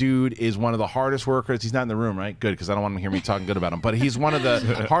that dude is one of the hardest workers. He's not in the room, right? Good, because I don't want him to hear me talking good about him. But he's one of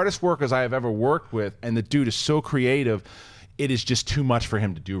the hardest workers I have ever worked with, and the dude is so creative. It is just too much for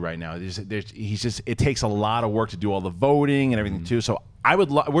him to do right now. It takes a lot of work to do all the voting and everything too. So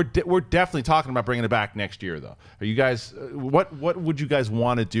we're definitely talking about bringing it back next year, though. Are you guys? What would you guys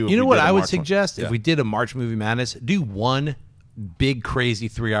want to do? You know what I would suggest if we did a March Movie Madness? Do one big crazy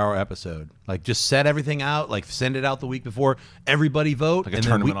 3-hour episode. Like, just set everything out, like send it out the week before. Everybody vote, Like a and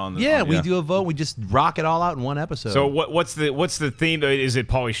tournament then on the we do a vote. We just rock it all out in one episode. So what's the theme? Is it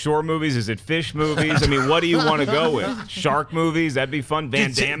Pauly Shore movies? Is it fish movies? I mean, what do you want to go with? Shark movies? That'd be fun.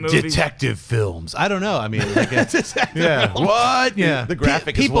 Van Damme movies? Detective films. I don't know. I mean, like what? Yeah, The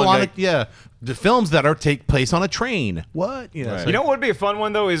graphic is people one on guy. the films that take place on a train. What? You know, Right. so- You know what would be a fun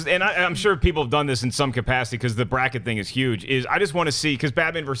one though is, and I'm sure people have done this in some capacity because the bracket thing is huge. Is I just want to see, because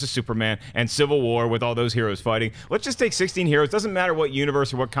Batman versus Superman and Civil War with all those heroes fighting. Let's just take 16 heroes. Doesn't matter what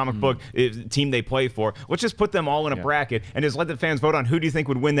universe or what comic book team they play for. Let's just put them all in a bracket and just let the fans vote on who do you think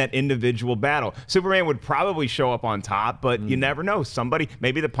would win that individual battle. Superman would probably show up on top, but you never know. Somebody,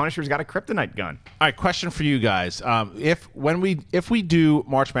 maybe the Punisher's got a kryptonite gun. All right, question for you guys: if we do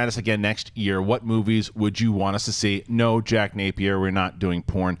March Madness again next year, what movies would you want us to see? No, Jack Napier, we're not doing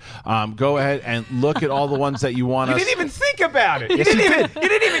porn. Go ahead and look at all the ones that you want You us. didn't even think about it. You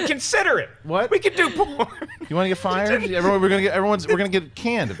didn't even consider it. What? We could do porn. You want to get fired? We're gonna get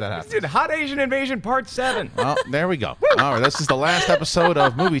canned if that happens. Dude, Hot Asian Invasion Part 7. Well, there we go. All right, this is the last episode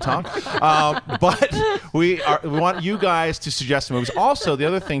of Movie Talk, but we want you guys to suggest movies. Also, the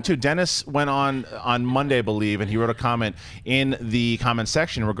other thing too, Dennis went on Monday, I believe, and he wrote a comment in the comment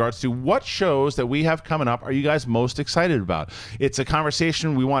section in regards to what shows that we have coming up are you guys most excited about. It's a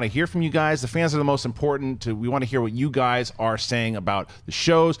conversation we want to hear from you guys. The fans are the most important. We want to hear what you guys are saying about the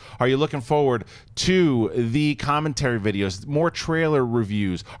shows. Are you looking forward to the commentary videos, more trailer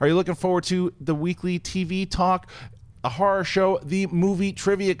reviews? Are you looking forward to the weekly TV talk, a horror show, the movie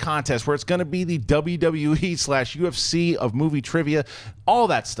trivia contest, where it's going to be the WWE/UFC of movie trivia, all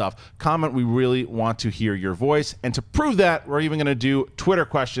that stuff? Comment. We really want to hear your voice. And to prove that, we're even going to do Twitter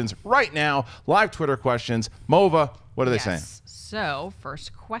questions right now, live Twitter questions. Mova, what are they saying? So,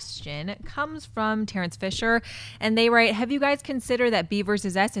 first question comes from Terrence Fisher, and they write, have you guys considered that B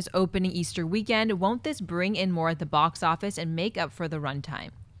vs. S is opening Easter weekend? Won't this bring in more at the box office and make up for the runtime?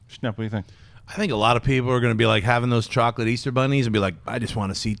 Schnepp, what do you think? I think a lot of people are going to be like having those chocolate Easter bunnies and be like, I just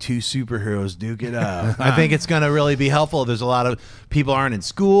want to see two superheroes duke it out. I think it's going to really be helpful. There's a lot of people aren't in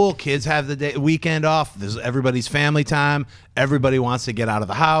school. Kids have the weekend off. There's everybody's family time. Everybody wants to get out of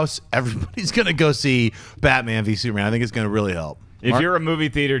the house. Everybody's going to go see Batman v Superman. I think it's going to really help. If you're a movie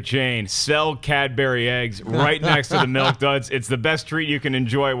theater chain, sell Cadbury eggs right next to the Milk Duds. It's the best treat you can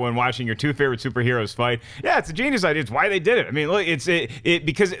enjoy when watching your two favorite superheroes fight. Yeah, it's a genius idea. It's why they did it. I mean, look,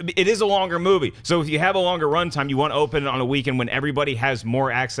 because it is a longer movie. So if you have a longer runtime, you want to open it on a weekend when everybody has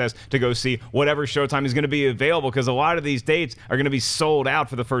more access to go see whatever showtime is going to be available, because a lot of these dates are going to be sold out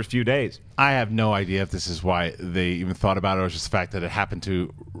for the first few days. I have no idea if this is why they even thought about it, or just the fact that it happened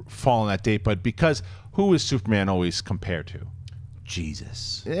to fall on that date. But because who is Superman always compared to?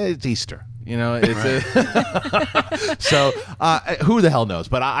 Jesus. It's Easter. You know, it's so who the hell knows?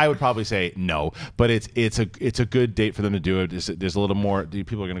 But I would probably say no. But it's a good date for them to do it. There's a little more.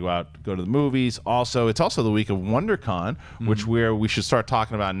 People are going to go to the movies. Also, it's also the week of WonderCon, which we should start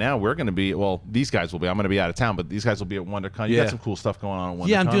talking about now. We're going to be, well, these guys will be. I'm going to be out of town, but these guys will be at WonderCon. You got some cool stuff going on at WonderCon.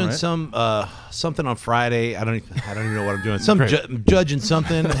 Yeah, I'm doing right? something on Friday. I don't even know what I'm doing. Judging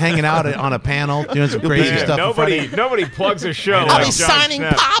something, hanging out on a panel, doing some crazy stuff. Nobody plugs a show. I'll be signing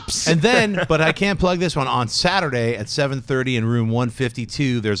pops. And then, but I can't plug this one, on Saturday at 7:30 in room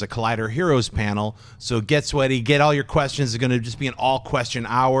 152, there's a Collider Heroes panel. So get sweaty, get all your questions. It's going to just be an all-question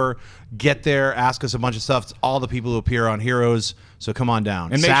hour. Get there, ask us a bunch of stuff. It's all the people who appear on Heroes. So come on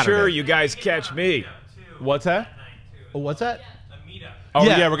down. And make Saturday. sure you guys catch me. What's that? What's that? Oh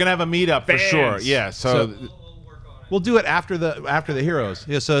Yeah. yeah, we're gonna have a meetup for Fans. sure. Yeah, so We'll do it after the Heroes.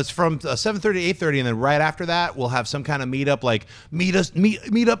 Yeah, so it's from 7:30 to 8:30, and then right after that, we'll have some kind of meetup, like meet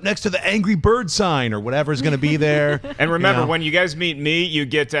up next to the Angry Bird sign or whatever's going to be there. And remember, You know? when you guys meet me, you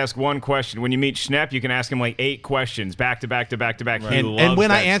get to ask one question. When you meet Schnepp, you can ask him like 8 questions back to back to back to back. He And loves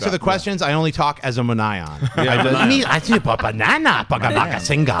when I that answer stuff. the questions, I only talk as a Manion. I see a banana, baka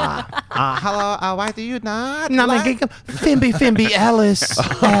singa. hello, why do you not? Fimby Ellis.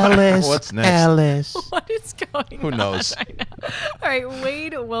 Ellis. What's next? Ellis. What is going Who on knows? right now? All right,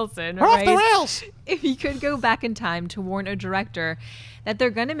 Wade Wilson. We're off the writes, rails. if you could go back in time to warn a director that they're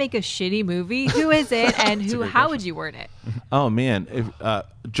going to make a shitty movie, who is it, and how would you word it? Oh man,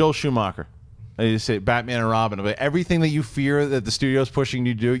 Joel Schumacher. You say Batman and Robin. Everything that you fear that the studio's pushing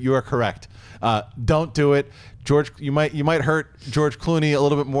you to do, you are correct. Don't do it. George, you might hurt George Clooney a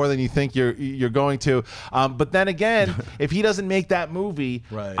little bit more than you think you're going to. But then again, if he doesn't make that movie,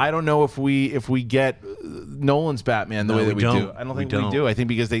 I don't know if we get Nolan's Batman the way that we do. I don't think we do. I think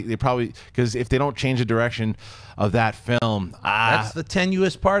because they probably, because if they don't change the direction of that film, that's the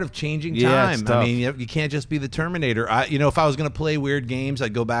tenuous part of changing time. I mean, you can't just be the Terminator. You know, if I was going to play weird games,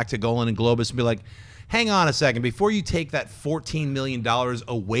 I'd go back to Golan and Globus and be like, hang on a second. Before you take that $14 million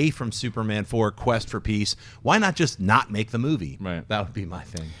away from Superman 4 Quest for Peace, why not just not make the movie? Right. That would be my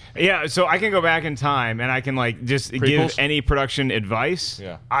thing. Yeah, so I can go back in time and I can like just give any production advice.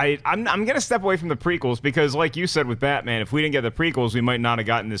 Yeah. I'm going to step away from the prequels because like you said with Batman, if we didn't get the prequels, we might not have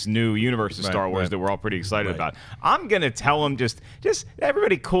gotten this new universe of Star Wars that we're all pretty excited about. I'm going to tell them just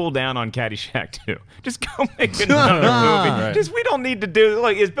everybody cool down on Caddyshack 2. Just go make another movie. Just we don't need to do,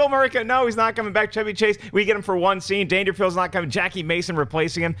 like, is Bill Murray, no, he's not coming back. Chevy Chase, we get him for one scene. Dangerfield's not coming. Jackie Mason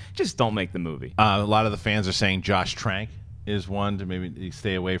replacing him. Just don't make the movie. A lot of the fans are saying Josh Trank is one to maybe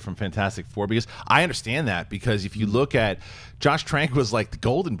stay away from Fantastic Four, because I understand that, because if you look at Josh Trank was like the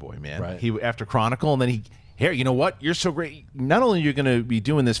golden boy, man. He after Chronicle, and then he, here, you know what? You're so great. Not only you're going to be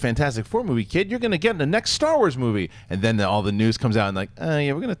doing this Fantastic Four movie, kid, you're going to get in the next Star Wars movie. And then all the news comes out and like,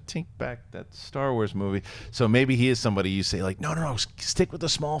 yeah, we're going to take back that Star Wars movie. So maybe he is somebody you say like, no, stick with the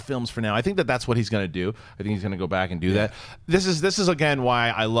small films for now. I think that's what he's going to do. I think he's going to go back and do that. This is again why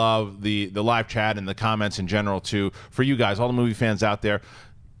I love the live chat and the comments in general too. For you guys, all the movie fans out there,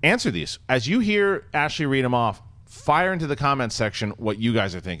 answer these as you hear Ashley read them off. Fire into the comments section what you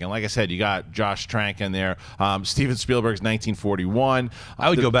guys are thinking. Like I said, you got Josh Trank in there. Steven Spielberg's 1941. I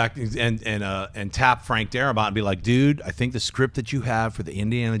would go back and tap Frank Darabont and be like, dude, I think the script that you have for the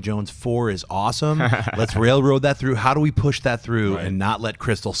Indiana Jones 4 is awesome. Let's railroad that through. How do we push that through and not let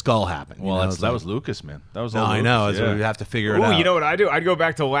Crystal Skull happen? Well, that was Lucas, man. That was all Lucas. I know. So we have to figure it out. You know what I do? I'd go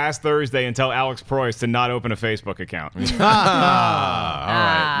back to last Thursday and tell Alex Proyce to not open a Facebook account. All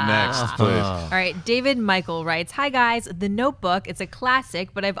right, next, please. All right, David Michael writes, hi guys, The Notebook, it's a classic,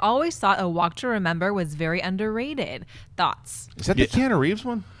 but I've always thought A Walk to Remember was very underrated. Thoughts? Is that the Keanu Reeves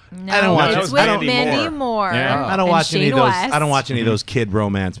one? No, I don't watch it's it. with Mandy Mandy Moore. Yeah. I don't watch any of those. I don't watch any of those kid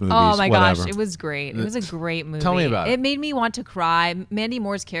romance movies. Oh my whatever. gosh, it was great. It was a great movie. Tell me about it. It made me want to cry. Mandy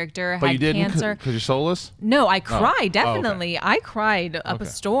Moore's character But had you didn't cancer. because you're soulless? No, I cried, Oh, okay. definitely. I cried up a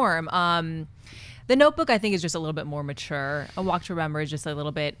storm. The Notebook, I think, is just a little bit more mature. A Walk to Remember is just a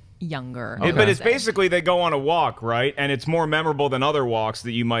little bit younger. But it's basically they go on a walk, right? And it's more memorable than other walks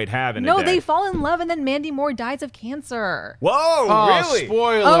that you might have in a day. they fall in love, and then Mandy Moore dies of cancer. Whoa, really?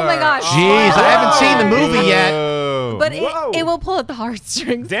 Spoiler. Oh my gosh. Jeez, I haven't seen the movie yet. But Whoa. it will pull at the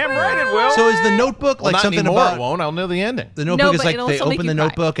heartstrings. Damn right it will. So is the Notebook like Not something anymore, about? it won't. I'll know the ending. The Notebook is but like it'll they still make open you the cry.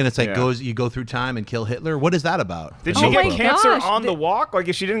 Notebook and it's like Yeah. you go through time and kill Hitler. What is that about? Did The she Oh get my cancer gosh, on the walk? Like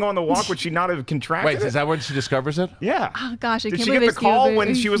if she didn't go on the walk, would she not have contracted Wait, it? is that when she discovers it? Yeah. Oh gosh, I Did can't she believe get I the call steal when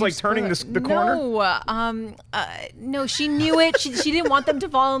the- she was like you turning spoiled- the corner? No, she knew it. She didn't want them to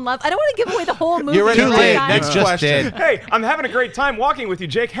fall in love. I don't want to give away the whole movie. You're Too right late. now. Next question. Hey, I'm having a great time walking with you,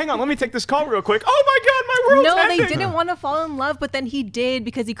 Jake. Hang on, let me take this call real quick. Oh my God, my world's No, ending. they didn't want to fall in love, but then he did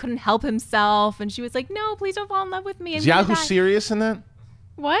because he couldn't help himself. And she was like, "No, please don't fall in love with me." And Is he Yahoo died. serious in that?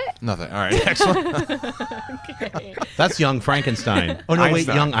 What? Nothing. All right, next one. That's Young Frankenstein. Oh no, wait,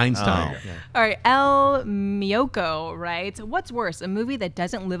 Einstein. Young Einstein. Oh. Yeah. All right, El Miyoko writes, "What's worse, a movie that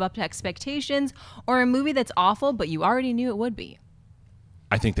doesn't live up to expectations, or a movie that's awful but you already knew it would be?"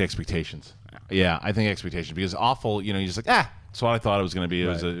 I think the expectations. Yeah, I think expectations, because awful, you're just like, that's what I thought it was going to be. It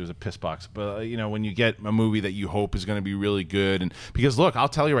was a piss box. But when you get a movie that you hope is going to be really good, and because look, I'll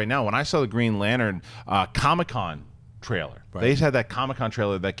tell you right now, when I saw the Green Lantern Comic-Con trailer, they had that Comic-Con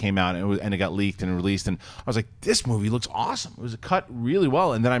trailer that came out and it got leaked and released, and I was like, this movie looks awesome. It was cut really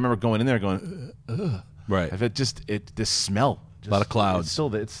well, and then I remember going in there going, ugh. Right. This smell. A lot of clouds.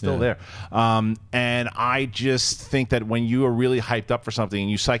 It's still there. And I just think that when you are really hyped up for something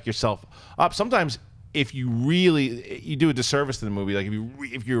and you psych yourself up, sometimes if you do a disservice to the movie, like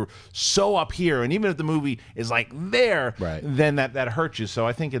if you're so up here, and even if the movie is like there, then that hurts you. So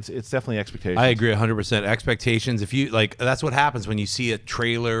I think it's definitely expectations. I agree 100%. Expectations. If you like, that's what happens when you see a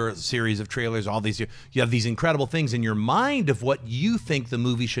trailer, a series of trailers, all these. You have these incredible things in your mind of what you think the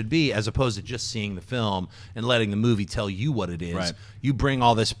movie should be, as opposed to just seeing the film and letting the movie tell you what it is. Right. You bring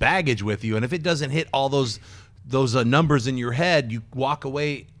all this baggage with you, and if it doesn't hit all those numbers in your head, you walk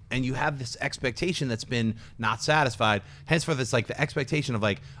away and you have this expectation that's been not satisfied. Henceforth, it's like the expectation of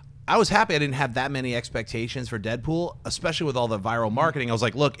like, I was happy I didn't have that many expectations for Deadpool, especially with all the viral marketing. I was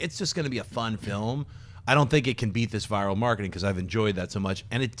like, look, it's just going to be a fun film. I don't think it can beat this viral marketing because I've enjoyed that so much.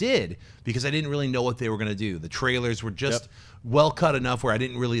 And it did because I didn't really know what they were going to do. The trailers were just well cut enough where they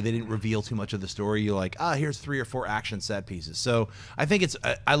didn't reveal too much of the story. You're like, here's 3 or 4 action set pieces. So I think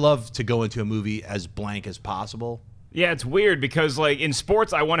I love to go into a movie as blank as possible. Yeah, it's weird because, like, in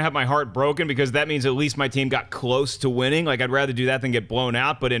sports, I want to have my heart broken because that means at least my team got close to winning. Like, I'd rather do that than get blown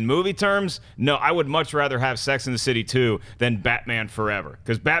out. But in movie terms, no, I would much rather have Sex and the City 2 than Batman Forever.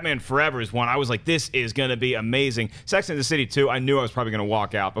 Because Batman Forever is one I was like, this is going to be amazing. Sex and the City 2, I knew I was probably going to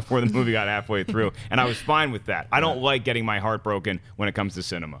walk out before the movie got halfway through. And I was fine with that. I don't like getting my heart broken when it comes to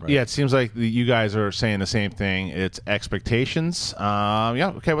cinema. Right. Yeah, it seems like you guys are saying the same thing. It's expectations.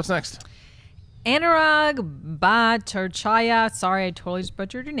 Yeah, okay, what's next? Anurag Bhattacharya. Sorry, I totally just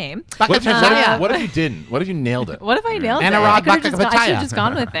butchered your name. What if you didn't? What if you nailed it? What if I nailed it? I should have just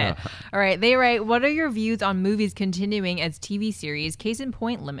gone with it. All right, they write, what are your views on movies continuing as TV series? Case in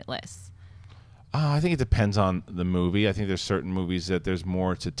point, Limitless. I think it depends on the movie. I think there's certain movies that there's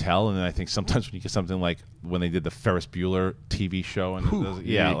more to tell, and then I think sometimes when you get something like when they did the Ferris Bueller TV show, and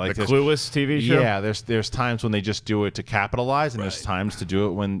like the Clueless TV show. Yeah, there's times when they just do it to capitalize, and there's times to do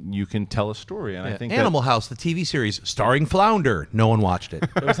it when you can tell a story. And I think Animal House, the TV series starring Flounder, no one watched it.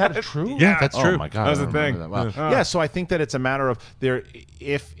 Was that true? Yeah, that's true. Oh my god, that was the thing. That. Wow. Yeah, so I think that it's a matter of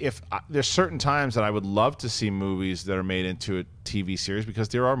if there's certain times that I would love to see movies that are made into a TV series because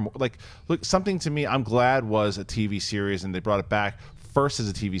there are more, like, look, something to me I'm glad was a TV series and they brought it back first as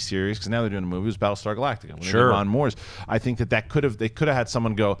a TV series because now they're doing a movie. It was Battlestar Galactica. When they did Ron Moore's, I think that they could have had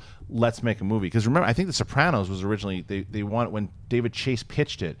someone go, let's make a movie. Because remember, I think The Sopranos was originally they wanted, when David Chase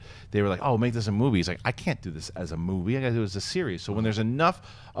pitched it, they were like, oh, make this a movie. He's like, I can't do this as a movie. I got to do it as a series. So when there's enough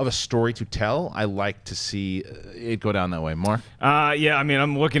of a story to tell, I like to see it go down that way. Mark? Yeah, I mean,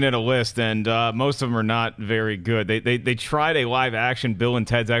 I'm looking at a list, and most of them are not very good. They tried a live-action Bill and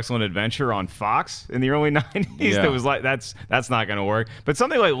Ted's Excellent Adventure on Fox in the early 90s. Yeah. That was like, that's not going to work. But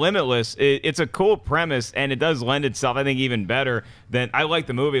something like Limitless, it's a cool premise, and it does lend itself, I think, even better than, I like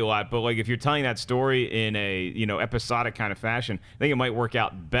the movie a lot, but like if you're telling that story in a episodic kind of fashion, I think it might work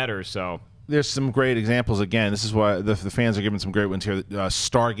out better. So there's some great examples. Again, this is why the fans are giving some great ones here.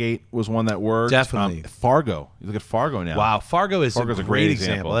 Stargate was one that worked. Definitely. Fargo. You look at Fargo now. Wow, Fargo's a great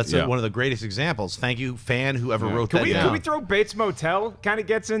example. That's yeah. One of the greatest examples. Thank you, fan, whoever wrote that down. Can we throw Bates Motel? Kind of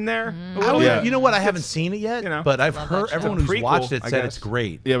gets in there. You know what? I haven't seen it yet, but I've heard everyone who's watched it said it's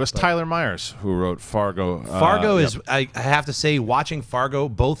great. Yeah, it was Tyler Myers who wrote Fargo. Fargo is, I have to say, watching Fargo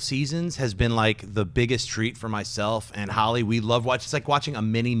both seasons has been like the biggest treat for myself and Holly. We love watching. It's like watching a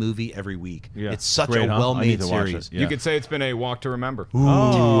mini movie every week. Yeah. It's such a well-made series. You could say it's been a walk to remember. Ooh,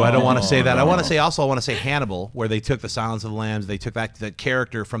 I don't want to say that. I want to say Hannibal, where they took the Silence of the Lambs, they took back that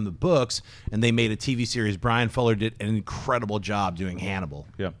character from the books, and they made a TV series. Brian Fuller did an incredible job doing Hannibal.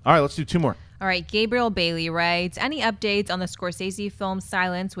 Yeah. All right, let's do 2 more. All right, Gabriel Bailey writes, any updates on the Scorsese film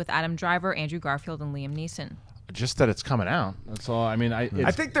Silence with Adam Driver, Andrew Garfield, and Liam Neeson? Just that it's coming out. That's all. I mean, I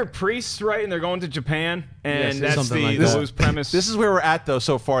think they're priests, right? And they're going to Japan, and yes, that's the loose premise. This is where we're at, though,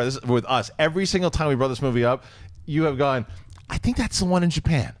 so far. This is with us. Every single time we brought this movie up, you have gone, I think that's the one in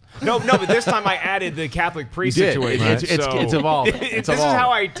Japan. No, but this time I added the Catholic priest situation. It's evolved. This is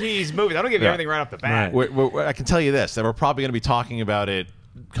how I tease movies. I don't give you everything right off the bat. I can tell you this, that we're probably going to be talking about it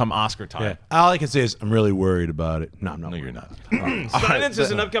come Oscar time. Yeah. All I can say is I'm really worried about it. No, you're not. Silence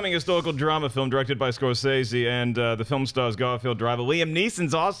is an upcoming historical drama film directed by Scorsese, and the film stars Garfield Driver. Liam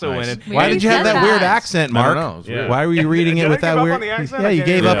Neeson's also in it. Why did you have that weird accent, Mark? I don't know. Why were you reading it with that weird? Yeah, you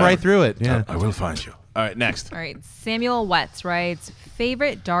gave up right through it. Yeah. I will find you. All right, next. All right, Samuel Wetz writes,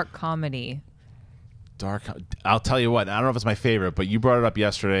 favorite dark comedy? I'll tell you what, I don't know if it's my favorite, but you brought it up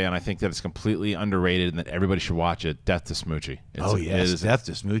yesterday, and I think that it's completely underrated and that everybody should watch it. Death to Smoochie. Death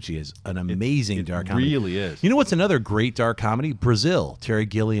to Smoochie is an amazing dark comedy. It really is. You know what's another great dark comedy? Brazil. Terry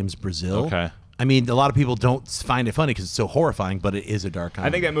Gilliam's Brazil. Okay. I mean, a lot of people don't find it funny because it's so horrifying, but it is a dark comedy.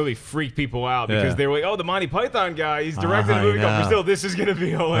 I think that movie freaked people out because they were like, oh, the Monty Python guy, he's directing a movie called Brazil. This is going to be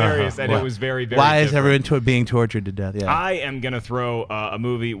hilarious. And it was very, very Why different. is everyone being tortured to death? Yeah. I am going to throw a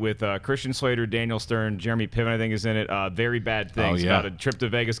movie with Christian Slater, Daniel Stern, Jeremy Piven, I think, is in it. Very Bad Things. About a trip to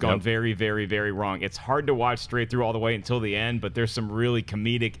Vegas gone very, very, very wrong. It's hard to watch straight through all the way until the end, but there's some really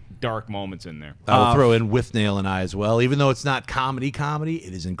comedic, dark moments in there. I'll throw in With Nail and I as well. Even though it's not comedy,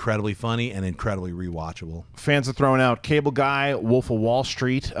 it is incredibly funny and incredibly rewatchable. Fans are throwing out Cable Guy, Wolf of Wall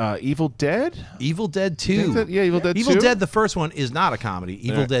Street, Evil Dead? Evil Dead 2. Evil Dead 2. Evil Dead, the first one, is not a comedy.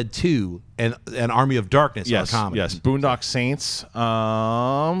 Evil Dead 2 and Army of Darkness are comedy. Yes, Boondock Saints,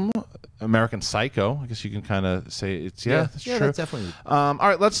 American Psycho. I guess you can kind of say it's, that's true. That's definitely. All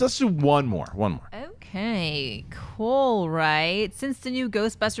right, let's do one more. Okay. Okay, cool, right? Since the new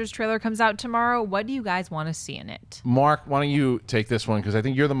Ghostbusters trailer comes out tomorrow, what do you guys want to see in it? Mark, why don't you take this one? Because I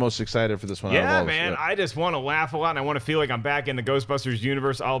think you're the most excited for this one. out of all Yeah, of us. man. I just want to laugh a lot, and I want to feel like I'm back in the Ghostbusters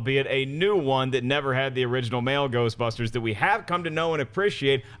universe, albeit a new one that never had the original male Ghostbusters that we have come to know and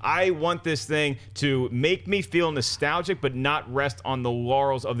appreciate. I want this thing to make me feel nostalgic, but not rest on the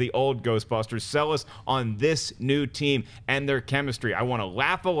laurels of the old Ghostbusters. Sell us on this new team and their chemistry. I want to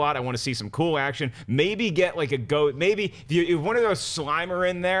laugh a lot. I want to see some cool action. Maybe get like a go. Maybe if one of those Slimer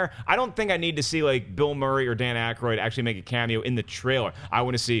in there. I don't think I need to see like Bill Murray or Dan Aykroyd actually make a cameo in the trailer. I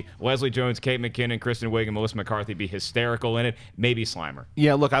want to see Leslie Jones, Kate McKinnon, Kristen Wiig, and Melissa McCarthy be hysterical in it. Maybe Slimer.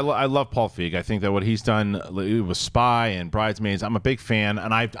 Yeah, look, I love Paul Feig. I think that what he's done with Spy and Bridesmaids, I'm a big fan,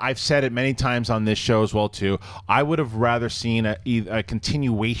 and I've said it many times on this show as well too. I would have rather seen a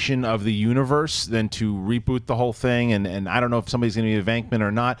continuation of the universe than to reboot the whole thing. And I don't know if somebody's going to be a Venkman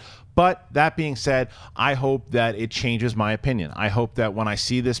or not. But that being said, I hope that it changes my opinion. I hope that when I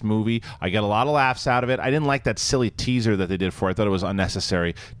see this movie, I get a lot of laughs out of it. I didn't like that silly teaser that they did for it. I thought it was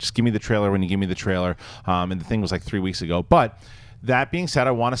unnecessary. Just give me the trailer when you give me the trailer. And the thing was like 3 weeks ago. But that being said,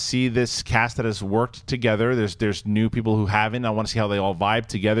 I want to see this cast that has worked together. There's new people who haven't. I want to see how they all vibe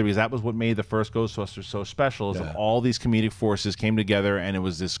together, because that was what made the first Ghostbusters so special, is that all these comedic forces came together, and it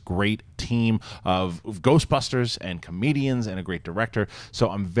was this great team of Ghostbusters and comedians and a great director. So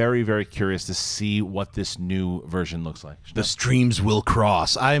I'm very, very curious to see what this new version looks like. The streams will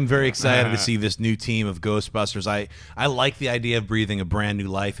cross. I am very excited to see this new team of Ghostbusters. I like the idea of breathing a brand new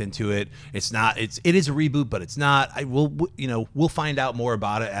life into it. It is a reboot, but it's not. We'll find out more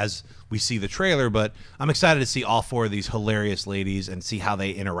about it as we see the trailer, but I'm excited to see all four of these hilarious ladies and see how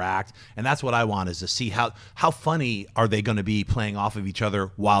they interact. And that's what I want, is to see how funny are they going to be playing off of each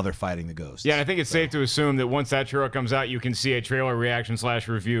other while they're fighting the ghosts. Yeah, and I think it's safe to assume that once that trailer comes out, you can see a trailer reaction /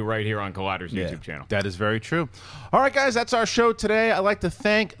 review right here on Collider's YouTube channel. That is very true. All right, guys, that's our show today. I'd like to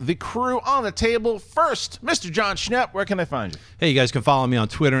thank the crew on the table. First, Mr. John Schnepp, where can I find you? Hey, you guys can follow me on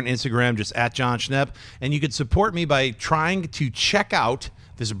Twitter and Instagram, just @JohnSchnepp. And you can support me by trying to check out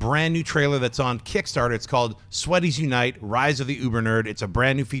this brand new trailer that's on Kickstarter. It's called Sweaties Unite, Rise of the Uber Nerd. It's a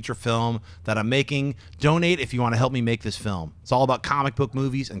brand new feature film that I'm making. Donate if you want to help me make this film. It's all about comic book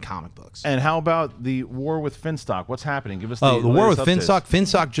movies and comic books. And how about the war with Finstock? What's happening? Give us the war with latest Finstock.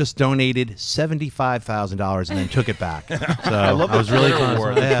 Finstock just donated $75,000 and then took it back. So I love was really Twitter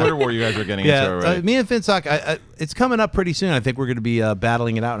war. The Twitter war you guys are getting into already. Me and Finstock, it's coming up pretty soon. I think we're going to be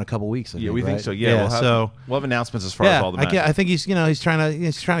battling it out in a couple weeks. We think so. Yeah, we'll have announcements as far as all the matches. I think he's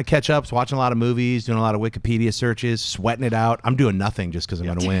trying to catch up. He's watching a lot of movies, doing a lot of Wikipedia searches, sweating it out. I'm doing nothing just because I'm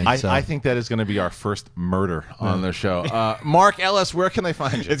going to win. I think that is going to be our first murder on the show. Mark Ellis, where can they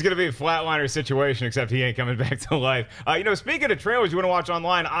find you? It's going to be a Flatliner situation, except he ain't coming back to life. Speaking of trailers you want to watch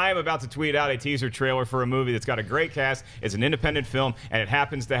online, I am about to tweet out a teaser trailer for a movie that's got a great cast. It's an independent film, and it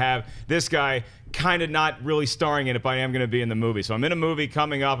happens to have this guy kind of not really starring in it, but I am going to be in the movie. So I'm in a movie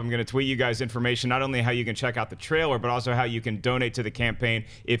coming up. I'm going to tweet you guys information, not only how you can check out the trailer, but also how you can donate to the campaign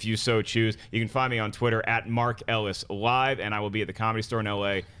if you so choose. You can find me on Twitter @MarkEllisLive, and I will be at the Comedy Store in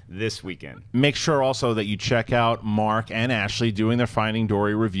LA this weekend. Make sure also that you check out Mark and Ashley doing their Finding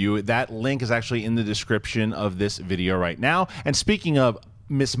Dory review. That link is actually in the description of this video right now. And speaking of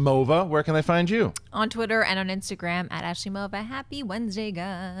Miss Mova, where can I find you? On Twitter and on Instagram @AshleyMova. Happy Wednesday,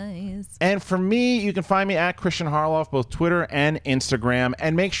 guys. And for me, you can find me @Kristian Harloff, both Twitter and Instagram.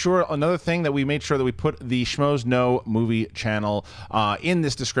 And make sure, another thing that we made sure that we put the Schmoes Know movie channel in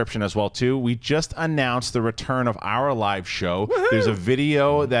this description as well, too. We just announced the return of our live show. There's a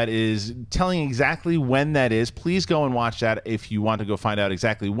video that is telling exactly when that is. Please go and watch that if you want to go find out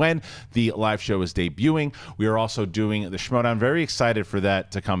exactly when the live show is debuting. We are also doing the Schmoedown. Very excited for that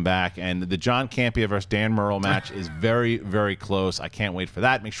to come back, and the John Campea versus Dan Murrell match is very, very close. I can't wait for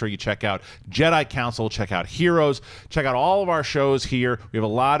that. Make sure you check out Jedi Council, check out Heroes, check out all of our shows here. We have a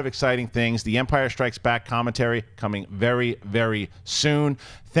lot of exciting things. The Empire Strikes Back commentary coming very, very soon.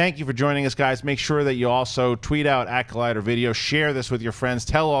 Thank you for joining us, guys. Make sure that you also tweet out @Collider Video, share this with your friends,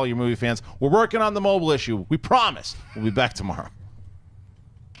 tell all your movie fans. We're working on the mobile issue. We promise. We'll be back tomorrow.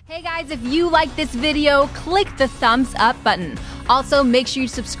 Hey guys, if you like this video, click the thumbs up button. Also, make sure you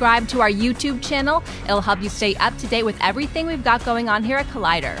subscribe to our YouTube channel. It'll help you stay up to date with everything we've got going on here at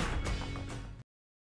Collider.